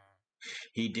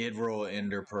 He did roll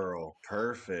Ender Pearl.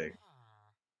 Perfect.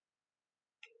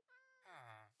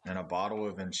 And a bottle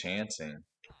of enchanting.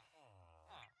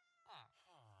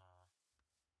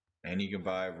 And you can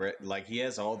buy like he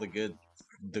has all the good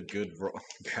God,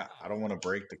 I don't want to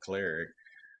break the cleric.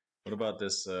 What about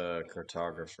this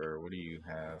cartographer? What do you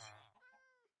have?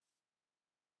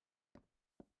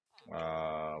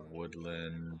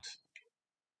 Woodland,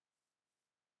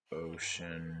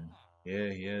 ocean.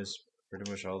 Yeah, he has pretty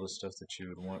much all the stuff that you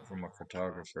would want from a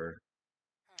cartographer.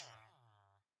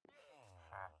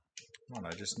 Come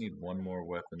on, I just need one more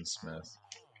weaponsmith.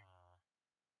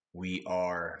 We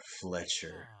are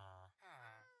Fletcher.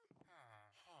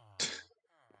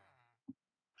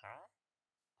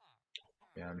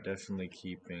 Yeah, I'm definitely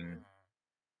keeping.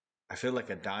 I feel like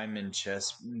a diamond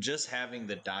chest, just having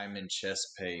the diamond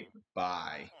chest plate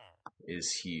buy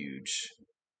is huge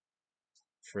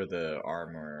for the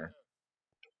armor.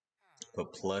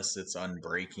 But plus it's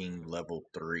unbreaking level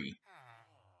 3.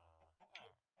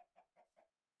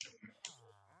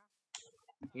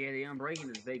 Yeah, the unbreaking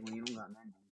is big when you don't got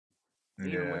mending.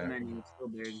 Even with Yeah. mending, it's still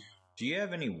big. Do you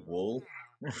have any wool?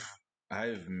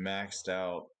 I've maxed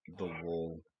out the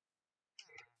wool.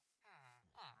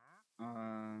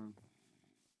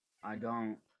 I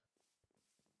don't.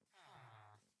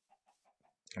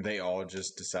 They all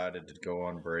just decided to go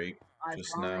on break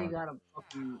just now. I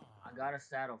got a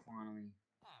saddle finally.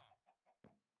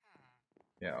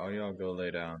 Yeah, all y'all go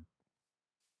lay down.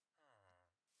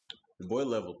 The boy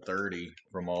level 30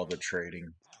 from all the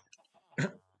trading.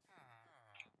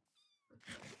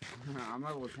 I'm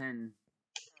level 10.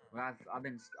 But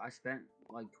I spent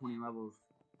like 20 levels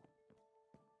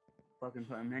fucking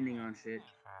putting mending on shit.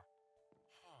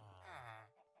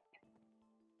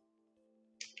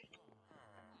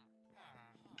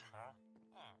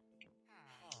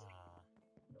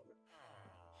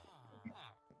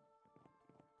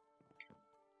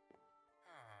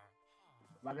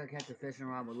 If I could catch a fishing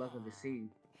rod with luck of the sea,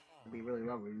 it'd be really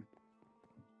lovely.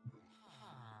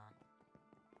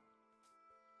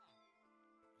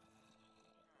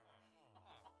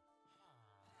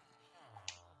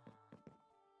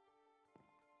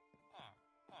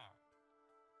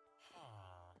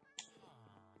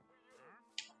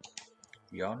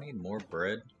 Y'all need more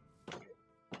bread?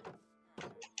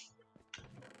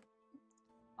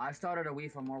 I started a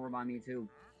wheat farm over by me too.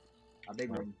 A big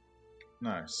one.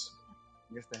 Nice.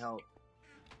 Just to help.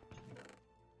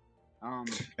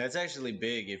 That's actually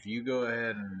big. If you go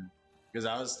ahead and... Because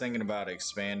I was thinking about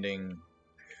expanding...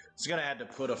 It's going to have to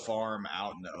put a farm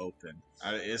out in the open.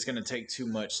 It's going to take too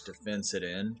much to fence it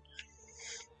in.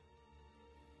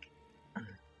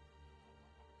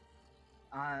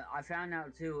 I found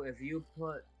out too, if you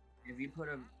put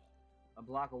a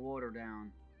block of water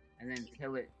down and then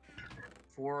till it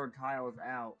 4 tiles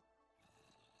out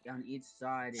on each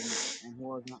side and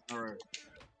horizontal, or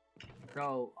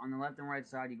so on the left and right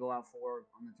side you go out 4,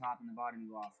 on the top and the bottom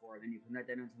you go out 4, then you connect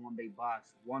that into one big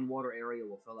box. One water area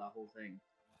will fill that whole thing.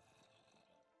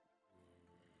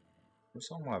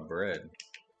 What's on my bread?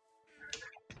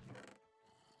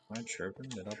 Am I tripping?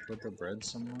 Did I put the bread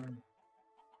somewhere?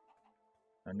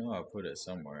 I know I put it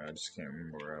somewhere. I just can't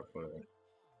remember where I put it.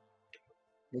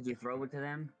 Did you throw it to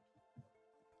them?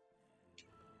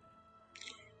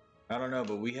 I don't know,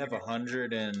 but we have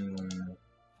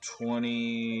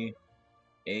 128,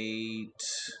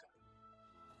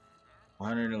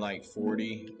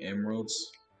 140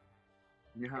 emeralds.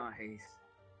 Nice.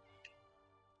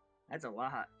 That's a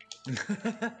lot.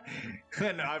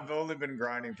 And I've only been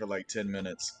grinding for like 10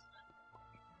 minutes.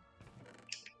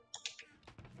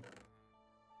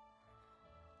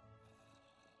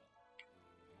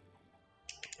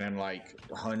 And like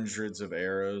hundreds of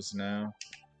arrows now.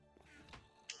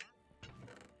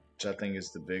 Which I think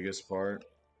is the biggest part.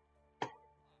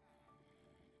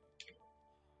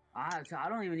 I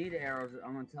don't even need the arrows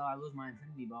until I lose my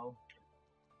infinity bow.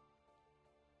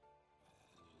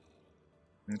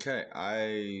 Okay,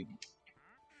 I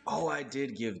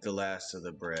did give the last of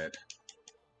the bread.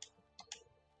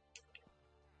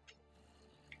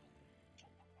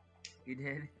 You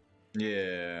did?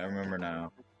 Yeah, I remember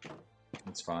now.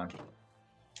 It's fine.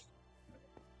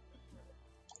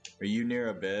 Are you near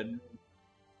a bed?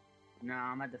 No,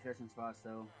 I'm at the fishing spot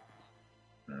still.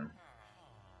 No.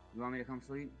 You want me to come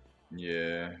sleep?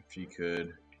 Yeah, if you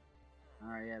could.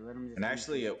 Alright, yeah, let him just... And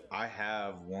actually, I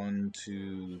have 1,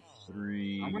 2,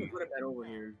 3... I'm gonna put a bed over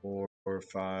here. 4,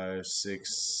 5,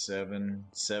 6, 7.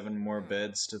 7 more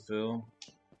beds to fill.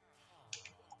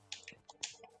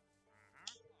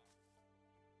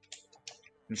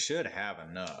 We should have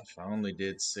enough. I only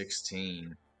did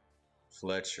 16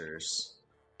 Fletchers.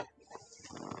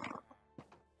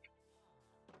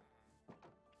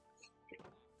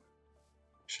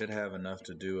 Should have enough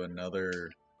to do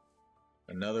another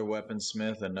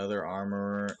weaponsmith, another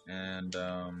armorer, and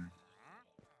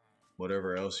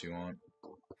whatever else you want.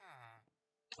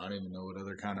 I don't even know what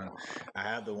other kind of... I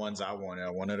had the ones I wanted.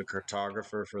 I wanted a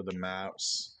cartographer for the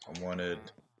maps. I wanted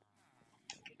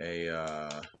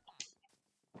a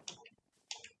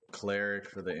cleric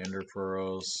for the ender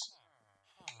pearls.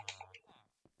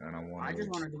 And I just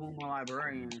want to do one more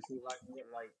librarian and see if I can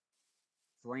get like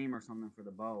flame or something for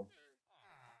the bow.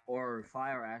 Or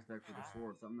fire aspect for the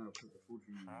sword, something that'll cook the food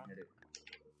for me and hit it.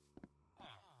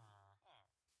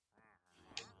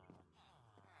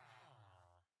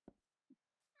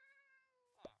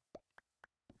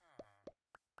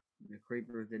 The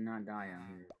creepers did not die out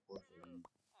here, of course they didn't.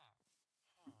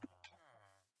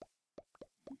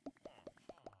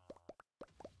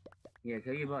 Yeah,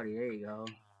 kill your buddy, there you go.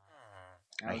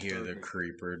 I hear the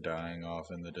creeper dying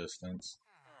off in the distance.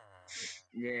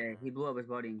 Yeah, he blew up his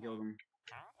buddy and killed him.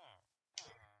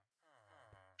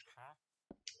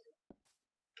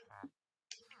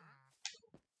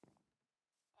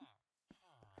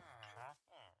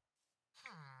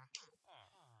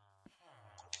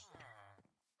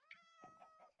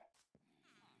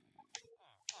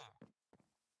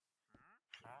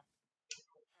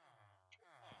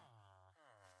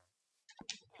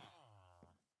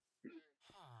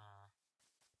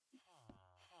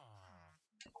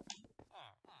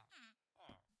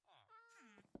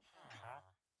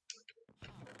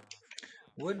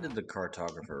 What did the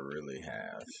cartographer really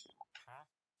have?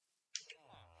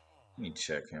 Let me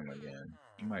check him again.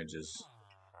 I might just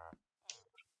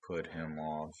put him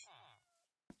off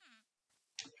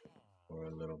for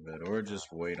a little bit, or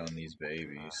just wait on these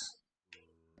babies.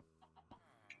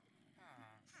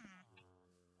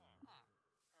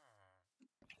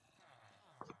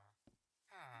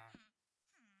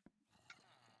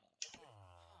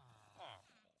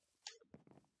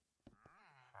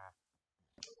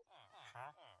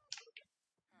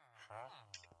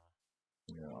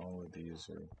 Yeah, all of these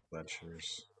are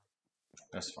Fletchers.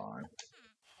 That's fine.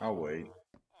 I'll wait.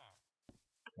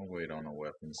 I'll wait on a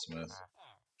weaponsmith.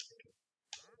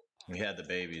 We had the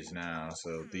babies now,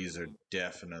 so these are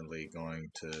definitely going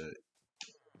to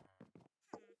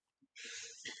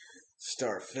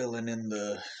start filling in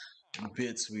the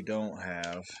bits we don't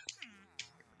have.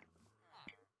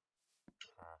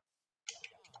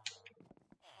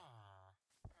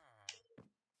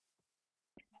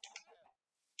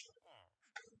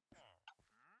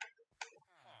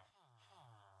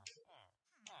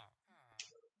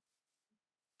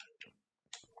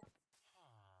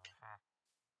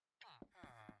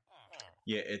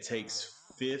 Yeah, it takes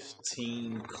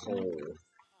 15 coal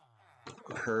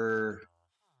per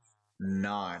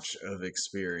notch of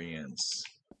experience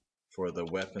for the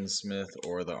weaponsmith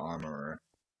or the armorer.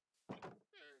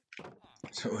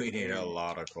 So we need a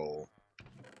lot of coal.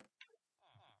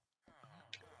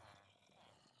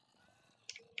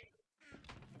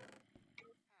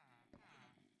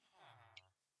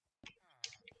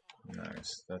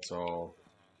 Nice. That's all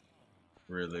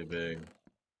really big.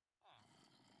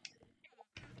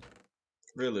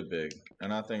 Really big.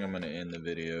 And I think I'm going to end the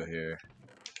video here.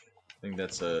 I think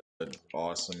that's an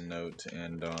awesome note to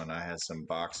end on. I had some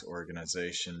box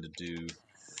organization to do.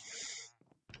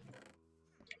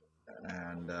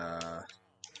 And,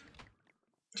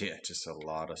 yeah, just a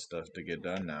lot of stuff to get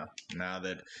done now. Now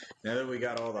that we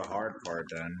got all the hard part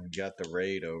done, we got the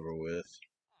raid over with.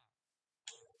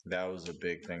 That was a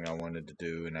big thing I wanted to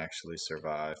do and actually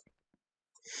survive.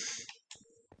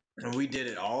 And we did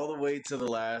it all the way to the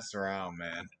last round,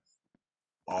 man.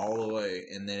 All the way,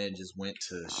 and then it just went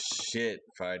to shit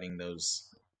fighting those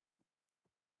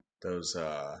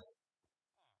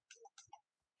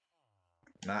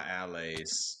not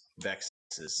allays,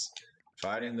 vexes.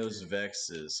 Fighting those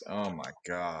vexes. Oh my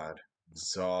god.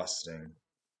 Exhausting.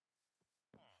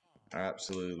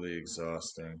 Absolutely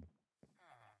exhausting.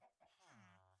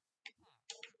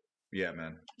 Yeah,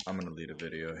 man. I'm gonna leave a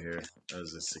video here. It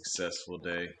was a successful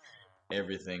day.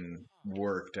 Everything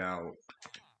worked out.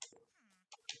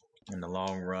 In the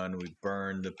long run, we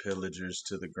burned the pillagers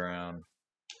to the ground.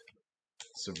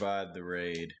 Survived the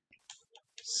raid.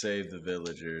 Saved the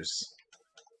villagers.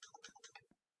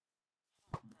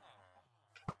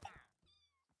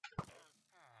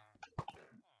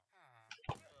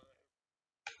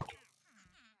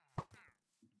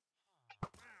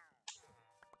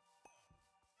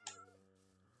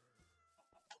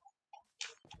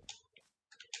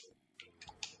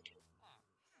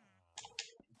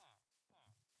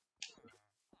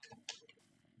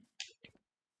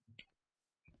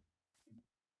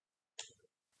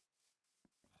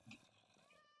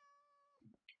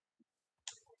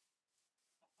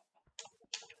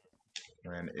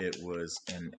 And it was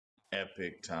an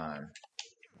epic time.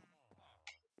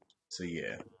 So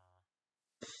yeah,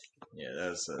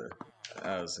 that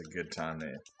was a good time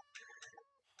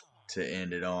to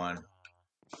end it on.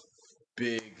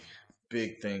 Big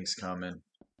things coming.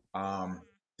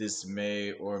 This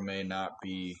may or may not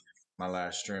be my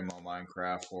last stream on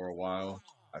Minecraft for a while.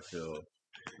 I feel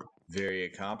very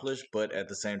accomplished, but at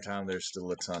the same time, there's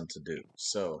still a ton to do.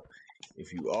 So,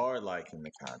 if you are liking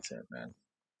the content, man,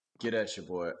 get at your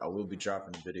boy. I will be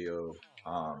dropping a video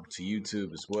to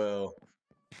YouTube as well.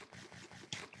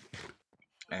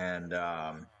 And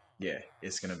yeah,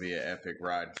 it's gonna be an epic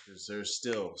ride because there's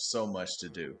still so much to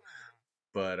do.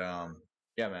 But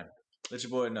yeah, man, let your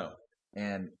boy know.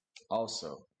 And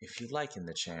also, if you're liking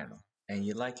the channel and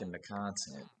you're liking the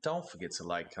content, don't forget to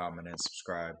like, comment, and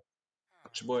subscribe.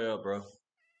 It's your boy up, bro.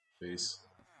 Peace.